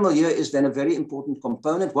intracellular milieu is then a very important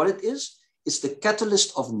component. What it is, it's the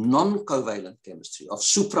catalyst of non-covalent chemistry, of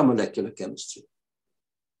supramolecular chemistry.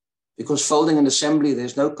 Because folding and assembly,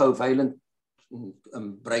 there's no covalent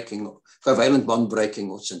covalent bond breaking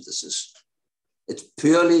or synthesis. It's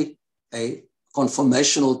purely a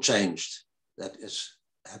conformational change that is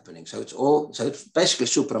happening. So it's basically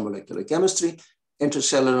supramolecular chemistry.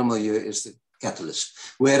 Intracellular milieu is the catalyst.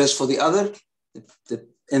 Whereas for the other, the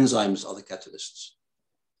enzymes are the catalysts.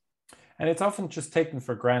 And it's often just taken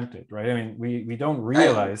for granted, right? I mean, we don't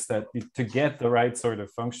realize that to get the right sort of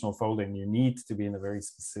functional folding, you need to be in a very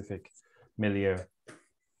specific milieu.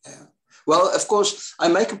 Yeah. Well, of course, I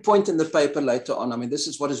make a point in the paper later on. I mean, this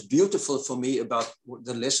is what is beautiful for me about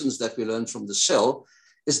the lessons that we learn from the cell,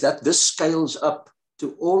 is that this scales up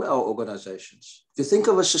to all our organizations. If you think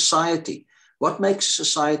of a society, what makes a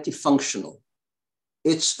society functional?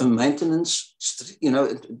 It's a maintenance,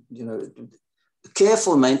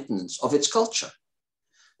 careful maintenance of its culture.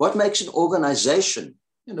 What makes an organization,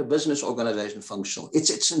 business organization, functional?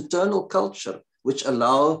 It's its internal culture, which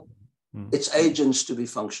allow its agents to be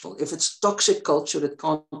functional. If it's toxic culture, it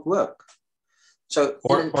can't work. So,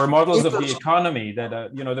 or models of the economy that,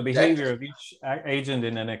 the behavior of each agent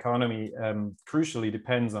in an economy crucially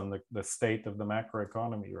depends on the state of the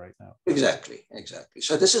macroeconomy right now. Exactly.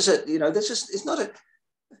 So this is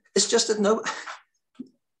it's just that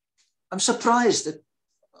I'm surprised that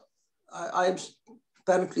I'm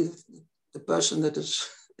apparently the person that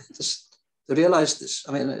has realized this.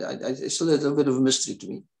 I mean, it's still a little bit of a mystery to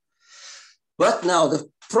me. But now the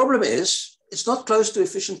problem is, it's not close to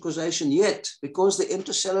efficient causation yet, because the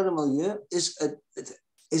intracellular milieu is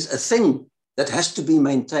a thing that has to be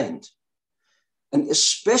maintained. And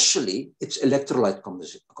especially its electrolyte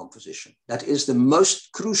composition. That is the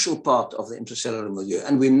most crucial part of the intracellular milieu.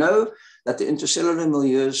 And we know that the intracellular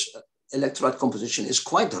milieu's electrolyte composition is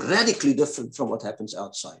quite radically different from what happens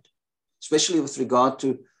outside, especially with regard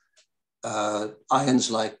to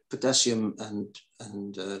ions like potassium and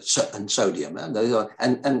sodium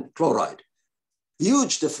and chloride.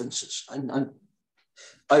 Huge differences. And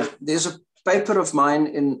there's a paper of mine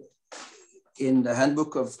in the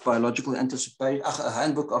Handbook of Biological Anticipation, a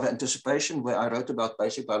Handbook of Anticipation, where I wrote about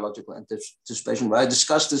basic biological anticipation, where I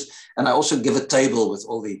discussed this, and I also give a table with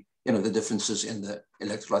all the the differences in the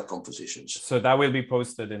electrolyte compositions. So that will be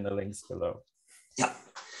posted in the links below. Yeah.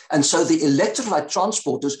 And so the electrolyte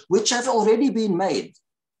transporters, which have already been made,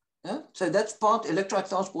 so that part, electrolyte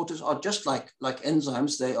transporters are just like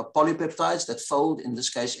enzymes. They are polypeptides that fold, in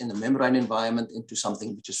this case, in the membrane environment into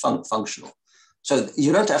something which is functional. So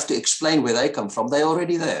you don't have to explain where they come from. They're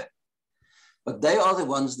already there. But they are the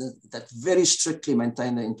ones that very strictly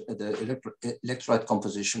maintain the electrolyte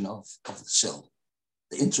composition of the cell,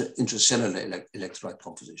 the intracellular electrolyte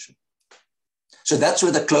composition. So that's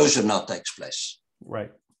where the closure now takes place.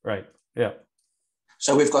 Right, yeah.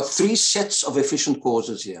 So we've got three sets of efficient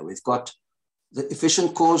causes here. We've got the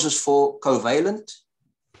efficient causes for covalent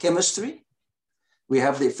chemistry. We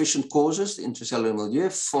have the efficient causes, the intracellular milieu,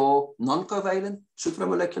 for non-covalent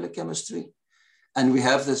supramolecular chemistry. And we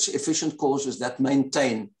have the efficient causes that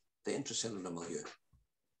maintain the intracellular milieu.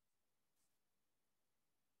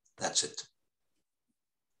 That's it.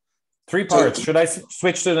 3 parts. Should I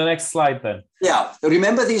switch to the next slide then? Yeah,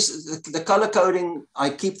 remember the color coding, I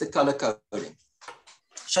keep the color coding.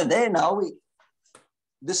 So there now,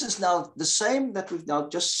 this is now the same that we've now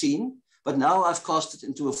just seen, but now I've cast it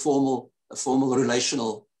into a formal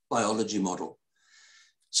relational biology model.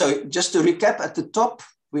 So just to recap, at the top,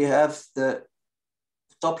 we have the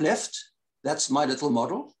top left. That's my little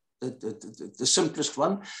model, the simplest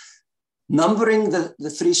one. Numbering the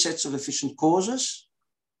 3 sets of efficient causes.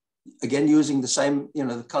 again, using the same,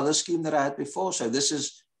 the color scheme that I had before. So this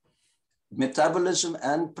is metabolism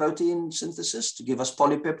and protein synthesis to give us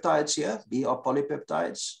polypeptides here. B are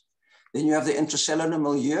polypeptides. Then you have the intracellular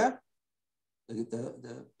milieu,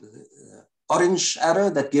 the orange arrow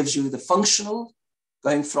that gives you the functional,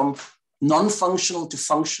 going from non-functional to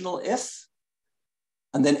functional F.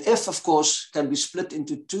 And then F, of course, can be split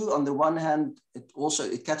into two. On the one hand, it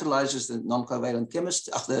catalyzes the non-covalent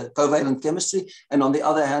chemistry, the covalent chemistry, and on the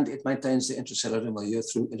other hand, it maintains the intracellular milieu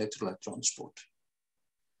through electrolyte transport.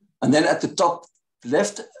 And then at the top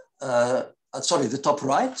left, the top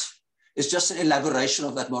right, is just an elaboration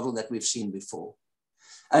of that model that we've seen before.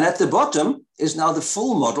 And at the bottom is now the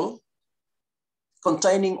full model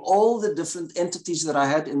containing all the different entities that I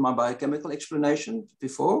had in my biochemical explanation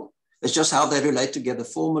before. It's just how they relate together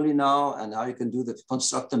formally now, and how you can do the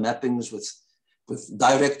constructor mappings with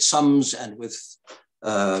direct sums and with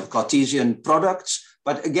Cartesian products.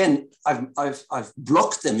 But again, I've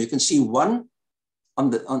blocked them. You can see one on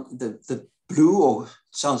the blue, or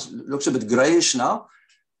looks a bit grayish now.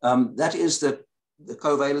 That is the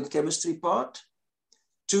covalent chemistry part.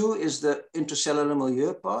 2 is the intracellular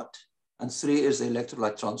milieu part, and 3 is the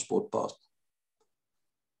electrolyte transport part.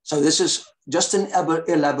 So this is just an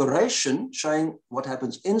elaboration showing what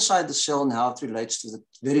happens inside the cell and how it relates to the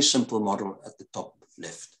very simple model at the top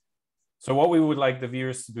left. So what we would like the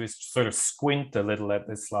viewers to do is sort of squint a little at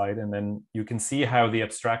this slide, and then you can see how the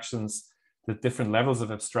abstractions, the different levels of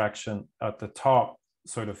abstraction at the top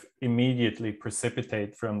sort of immediately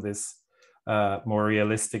precipitate from this more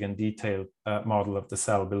realistic and detailed model of the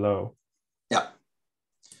cell below. Yeah.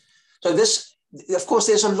 So this, of course,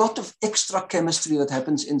 there's a lot of extra chemistry that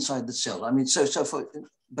happens inside the cell. I mean,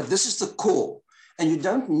 but this is the core, and you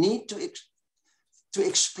don't need to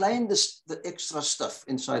explain the extra stuff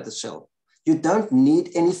inside the cell. You don't need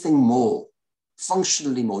anything more,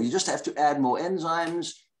 functionally more. You just have to add more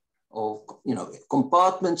enzymes or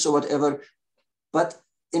compartments or whatever. But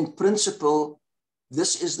in principle,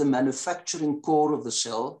 this is the manufacturing core of the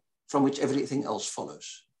cell from which everything else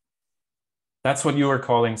follows. That's what you were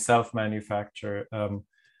calling self-manufacture,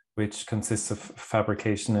 which consists of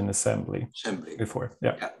fabrication and assembly. Before,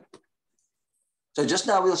 yeah. So just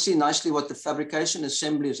now we'll see nicely what the fabrication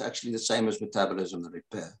assembly is actually the same as metabolism and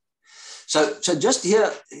repair. So just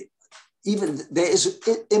here, even there is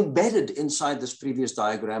embedded inside this previous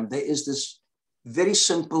diagram, there is this very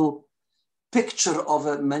simple picture of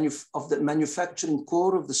the manufacturing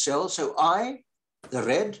core of the cell. So the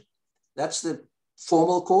red, that's the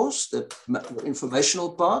formal course, the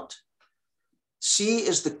informational part. C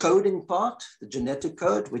is the coding part, the genetic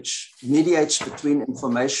code, which mediates between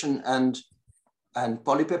information and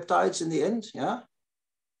polypeptides in the end. Yeah.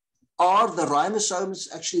 R, the ribosome, is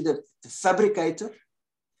actually the fabricator.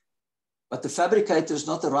 But the fabricator is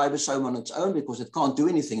not the ribosome on its own, because it can't do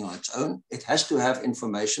anything on its own. It has to have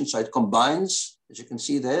information. So it combines, as you can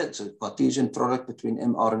see there, it's a Cartesian product between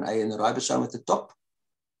mRNA and the ribosome at the top.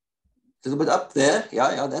 A little bit up there,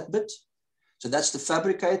 yeah, that bit. So that's the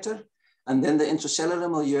fabricator. And then the intracellular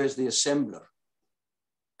milieu is the assembler.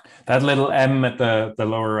 That little M at the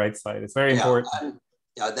lower right side, it's very important.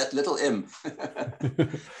 Yeah, that little M.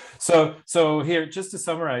 So here, just to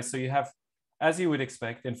summarize, so you have, as you would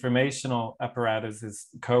expect, informational apparatus is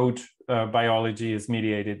code biology is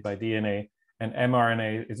mediated by DNA and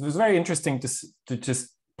mRNA. It was very interesting to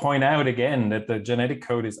just point out again that the genetic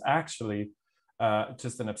code is actually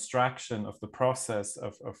just an abstraction of the process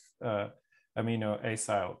of amino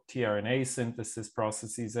acyl tRNA synthesis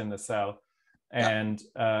processes in the cell. And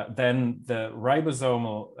then the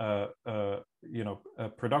ribosomal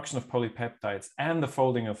production of polypeptides and the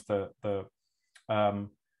folding of the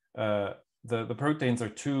proteins are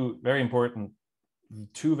two very important,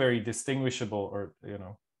 two very distinguishable, or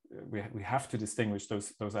we have to distinguish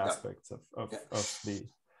those aspects of the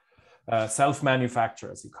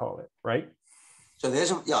self-manufacture, as you call it, right? So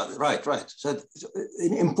there's right. So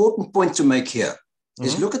an important point to make here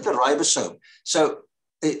is look at the ribosome. So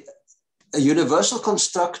a universal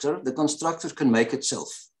constructor, the constructor can make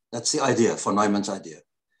itself. That's the idea, von Neumann's idea.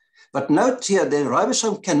 But note here, the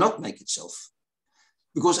ribosome cannot make itself,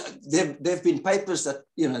 because there have been papers that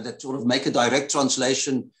that sort of make a direct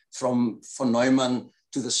translation from von Neumann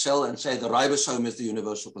to the cell and say the ribosome is the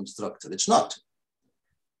universal constructor. It's not.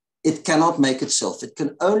 It cannot make itself. It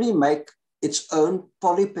can only make its own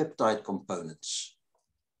polypeptide components,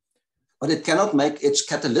 but it cannot make its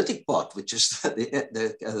catalytic part, which is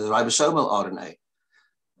the ribosomal RNA.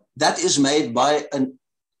 That is made by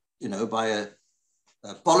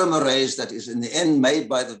polymerase that is in the end made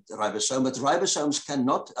by the ribosome, but ribosomes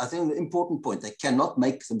cannot, I think the important point, they cannot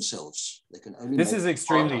make themselves. They can only this make is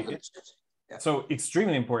extremely, so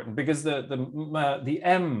extremely important, because the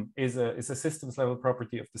M is a systems level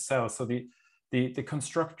property of the cell. So the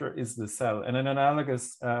constructor is the cell, and an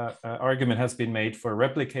analogous argument has been made for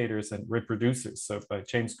replicators and reproducers. So by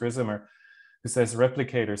James Griswomer, who says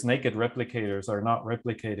replicators, naked replicators, are not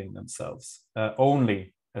replicating themselves.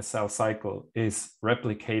 Only a cell cycle is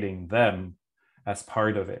replicating them as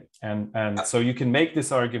part of it. And so you can make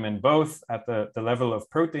this argument both at the level of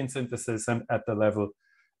protein synthesis and at the level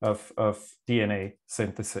of DNA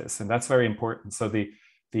synthesis. And that's very important. So the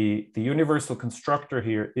universal constructor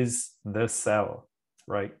here is the cell,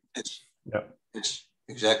 right? Yes. Yeah. Yes,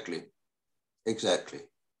 exactly. Exactly.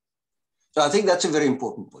 So I think that's a very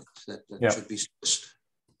important point that should be stressed.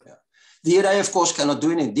 Yeah. DNA, of course, cannot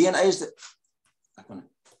do anything. DNA is I'm going to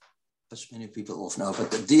piss many people off now, but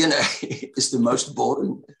the DNA is the most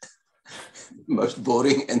boring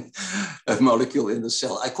molecule in the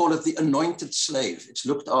cell. I call it the anointed slave. It's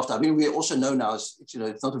looked after. I mean, we also know now,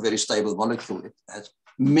 it's not a very stable molecule. It has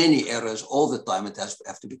many errors all the time. It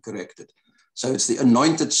have to be corrected. So it's the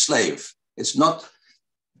anointed slave. It's not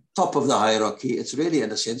top of the hierarchy. It's really,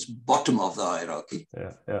 in a sense, bottom of the hierarchy.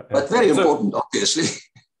 Yeah. But very important, obviously.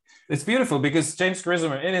 It's beautiful because James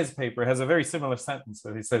Griswomer in his paper has a very similar sentence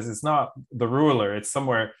that he says it's not the ruler, it's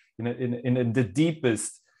somewhere in the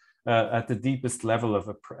deepest, at the deepest level of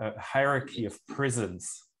a hierarchy of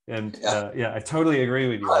prisons. And I totally agree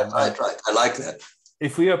with you. Right. I like that.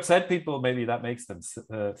 If we upset people, maybe that makes them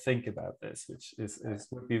think about this, which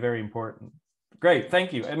would be very important. Great,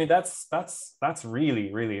 thank you. I mean, that's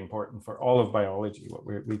really, really important for all of biology, what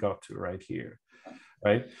we got to right here,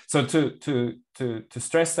 right? So to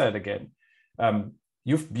stress that again,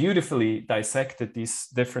 you've beautifully dissected these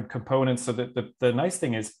different components. So that the nice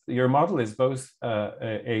thing is your model is both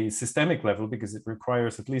a systemic level, because it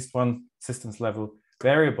requires at least one systems level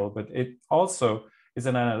variable, but it also is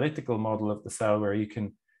an analytical model of the cell where you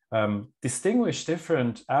can distinguish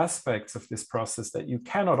different aspects of this process that you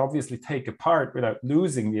cannot obviously take apart without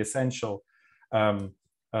losing the essential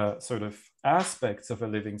sort of aspects of a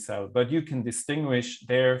living cell, but you can distinguish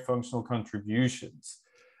their functional contributions.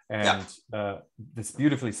 And this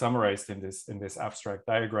beautifully summarized in this abstract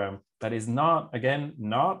diagram that is not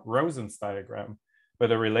Rosen's diagram,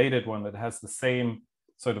 but a related one that has the same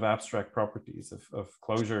sort of abstract properties of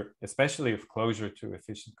closure, especially of closure to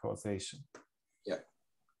efficient causation.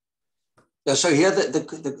 Yeah, so here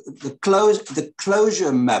the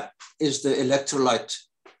closure map is the electrolyte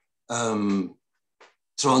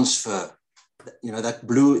transfer. That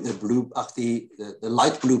the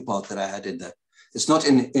light blue part that I had in there. It's not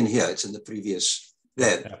in here. It's in the previous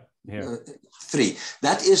there. Yeah. 3.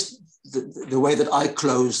 That is the way that I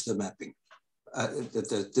close the mapping,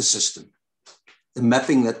 the system. The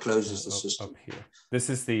mapping that closes the system. Up here. This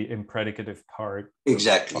is the impredicative part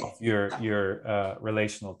exactly of your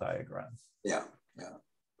relational diagram. Yeah.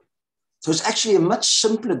 So it's actually a much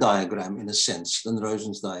simpler diagram in a sense than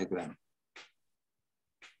Rosen's diagram.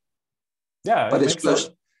 Yeah, but it's close.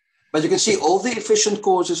 But you can see all the efficient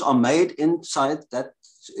causes are made inside that.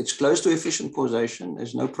 It's close to efficient causation.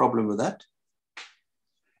 There's no problem with that.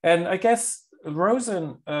 And I guess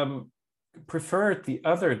Rosen preferred the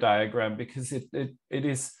other diagram because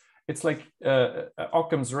it's like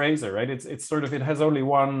Occam's razor, right? It's sort of, it has only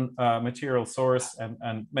one material source,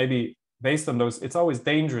 and maybe based on those, it's always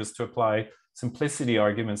dangerous to apply simplicity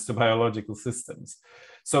arguments to biological systems.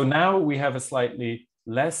 So now we have a slightly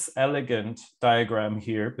less elegant diagram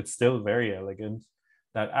here, but still very elegant,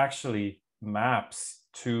 that actually maps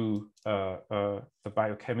to the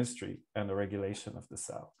biochemistry and the regulation of the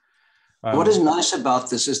cell. What is nice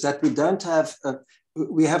about this is that we don't have,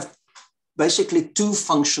 we have basically 2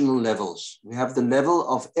 functional levels. We have the level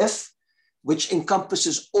of F, which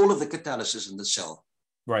encompasses all of the catalysis in the cell.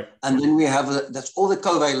 Right. And then we have, that's all the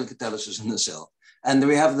covalent catalysis in the cell. And then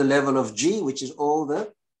we have the level of G, which is all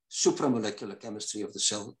the supramolecular chemistry of the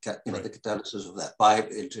cell, the catalysis of that by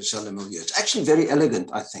intercellular milieu. It's actually very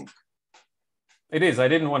elegant, I think. It is. I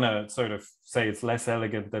didn't want to sort of say it's less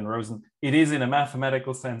elegant than Rosen. It is in a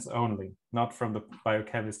mathematical sense only, not from the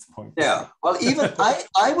biochemist's point. Yeah. Well, even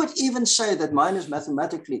I would even say that mine is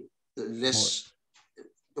mathematically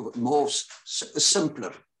more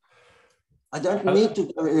simpler. I don't need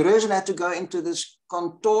to. Rosen had to go into this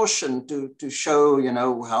contortion to show,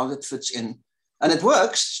 how that fits in, and it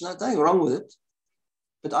works. There's nothing wrong with it.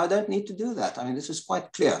 But I don't need to do that. I mean, this is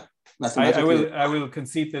quite clear. I will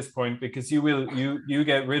concede this point, because you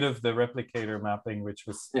get rid of the replicator mapping, which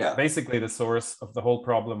was basically the source of the whole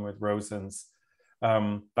problem with Rosen's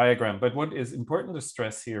diagram. But what is important to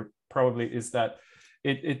stress here probably is that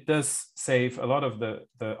it does save a lot of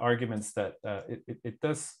the arguments that it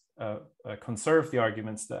does conserve the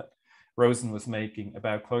arguments that Rosen was making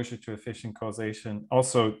about closure to efficient causation,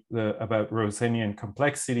 also about Rosenian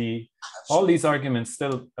complexity. All these arguments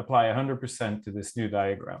still apply 100% to this new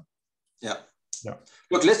diagram. Yeah. Yeah.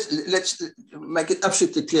 Look, let's make it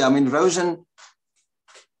absolutely clear. I mean, Rosen,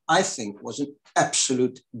 I think, was an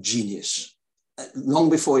absolute genius. Long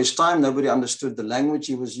before his time, nobody understood the language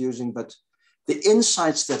he was using, but the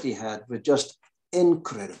insights that he had were just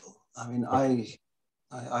incredible. I mean,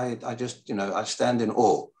 I just, I stand in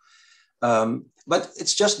awe. But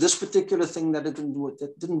it's just this particular thing that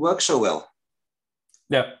didn't work so well.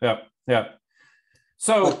 Yeah.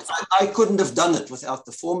 So but I couldn't have done it without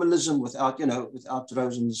the formalism, without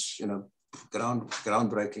Rosen's,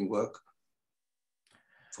 groundbreaking work.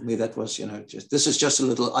 For me, that was, this is just a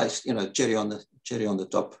little ice, cherry on the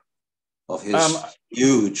top of his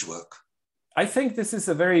huge work. I think this is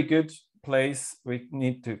a very good place. We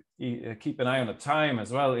need to keep an eye on the time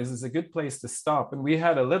as well. This is a good place to stop. And we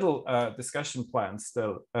had a little discussion plan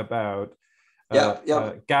still about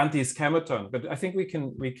Ganti's chematon, but I think we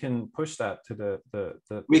can push that to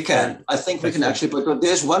the we can. I think we can actually, but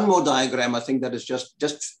there's one more diagram. I think that is just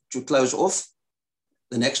to close off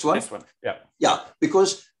the next one. Yeah,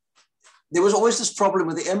 because there was always this problem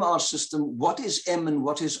with the MR system. What is M and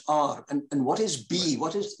what is R, and what is B?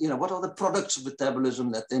 What is, what are the products of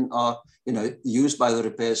metabolism that then are, used by the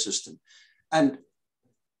repair system? And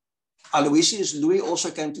Aloysius Louis also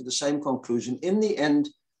came to the same conclusion. In the end,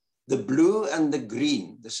 the blue and the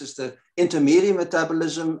green, this is the intermediate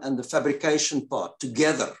metabolism and the fabrication part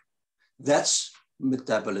together. That's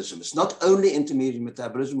metabolism. It's not only intermediate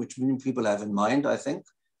metabolism, which many people have in mind, I think.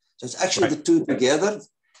 So it's actually the two together.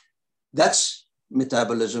 That's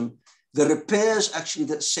metabolism. The repair is actually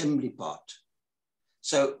the assembly part.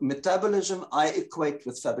 So metabolism I equate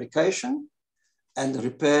with fabrication, and the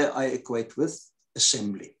repair I equate with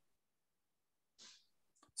assembly.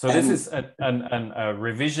 So this is a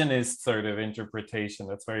revisionist sort of interpretation.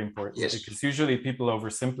 That's very important. Yes. Because usually people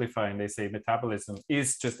oversimplify and they say metabolism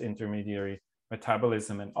is just intermediary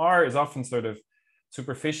metabolism, and R is often sort of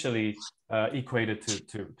superficially equated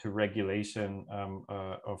to regulation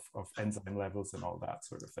of enzyme levels and all that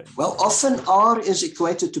sort of thing. Well, often R is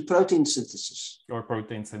equated to protein synthesis. Or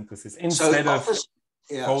protein synthesis instead of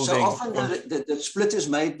so often the split is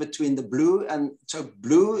made between the blue and so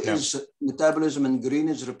blue is metabolism and green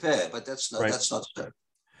is repair, but that's not that's not so.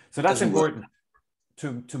 So that's important.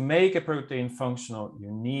 To make a protein functional,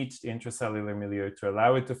 you need the intracellular milieu to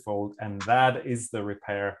allow it to fold, and that is the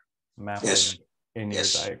repair mapping in your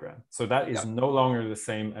diagram. So that is no longer the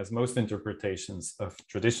same as most interpretations of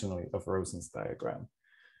traditionally of Rosen's diagram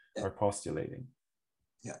are postulating.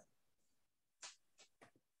 Yeah.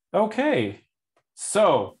 Okay,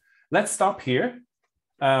 so let's stop here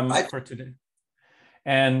for today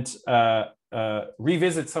and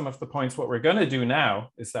revisit some of the points. What we're going to do now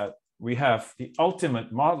is that we have the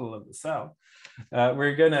ultimate model of the cell.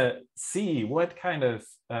 We're going to see what kind of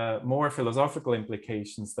more philosophical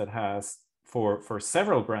implications that has for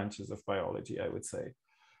several branches of biology, I would say,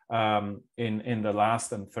 in the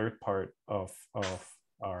last and third part of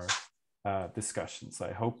our discussions.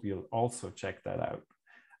 I hope you'll also check that out.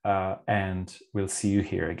 And we'll see you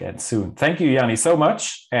here again soon. Thank you, Jannie, so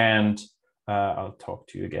much. And I'll talk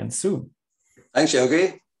to you again soon. Thanks,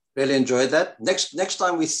 Yogi. Really enjoyed that. Next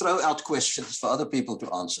time we throw out questions for other people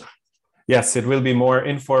to answer. Yes, it will be more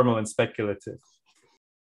informal and speculative.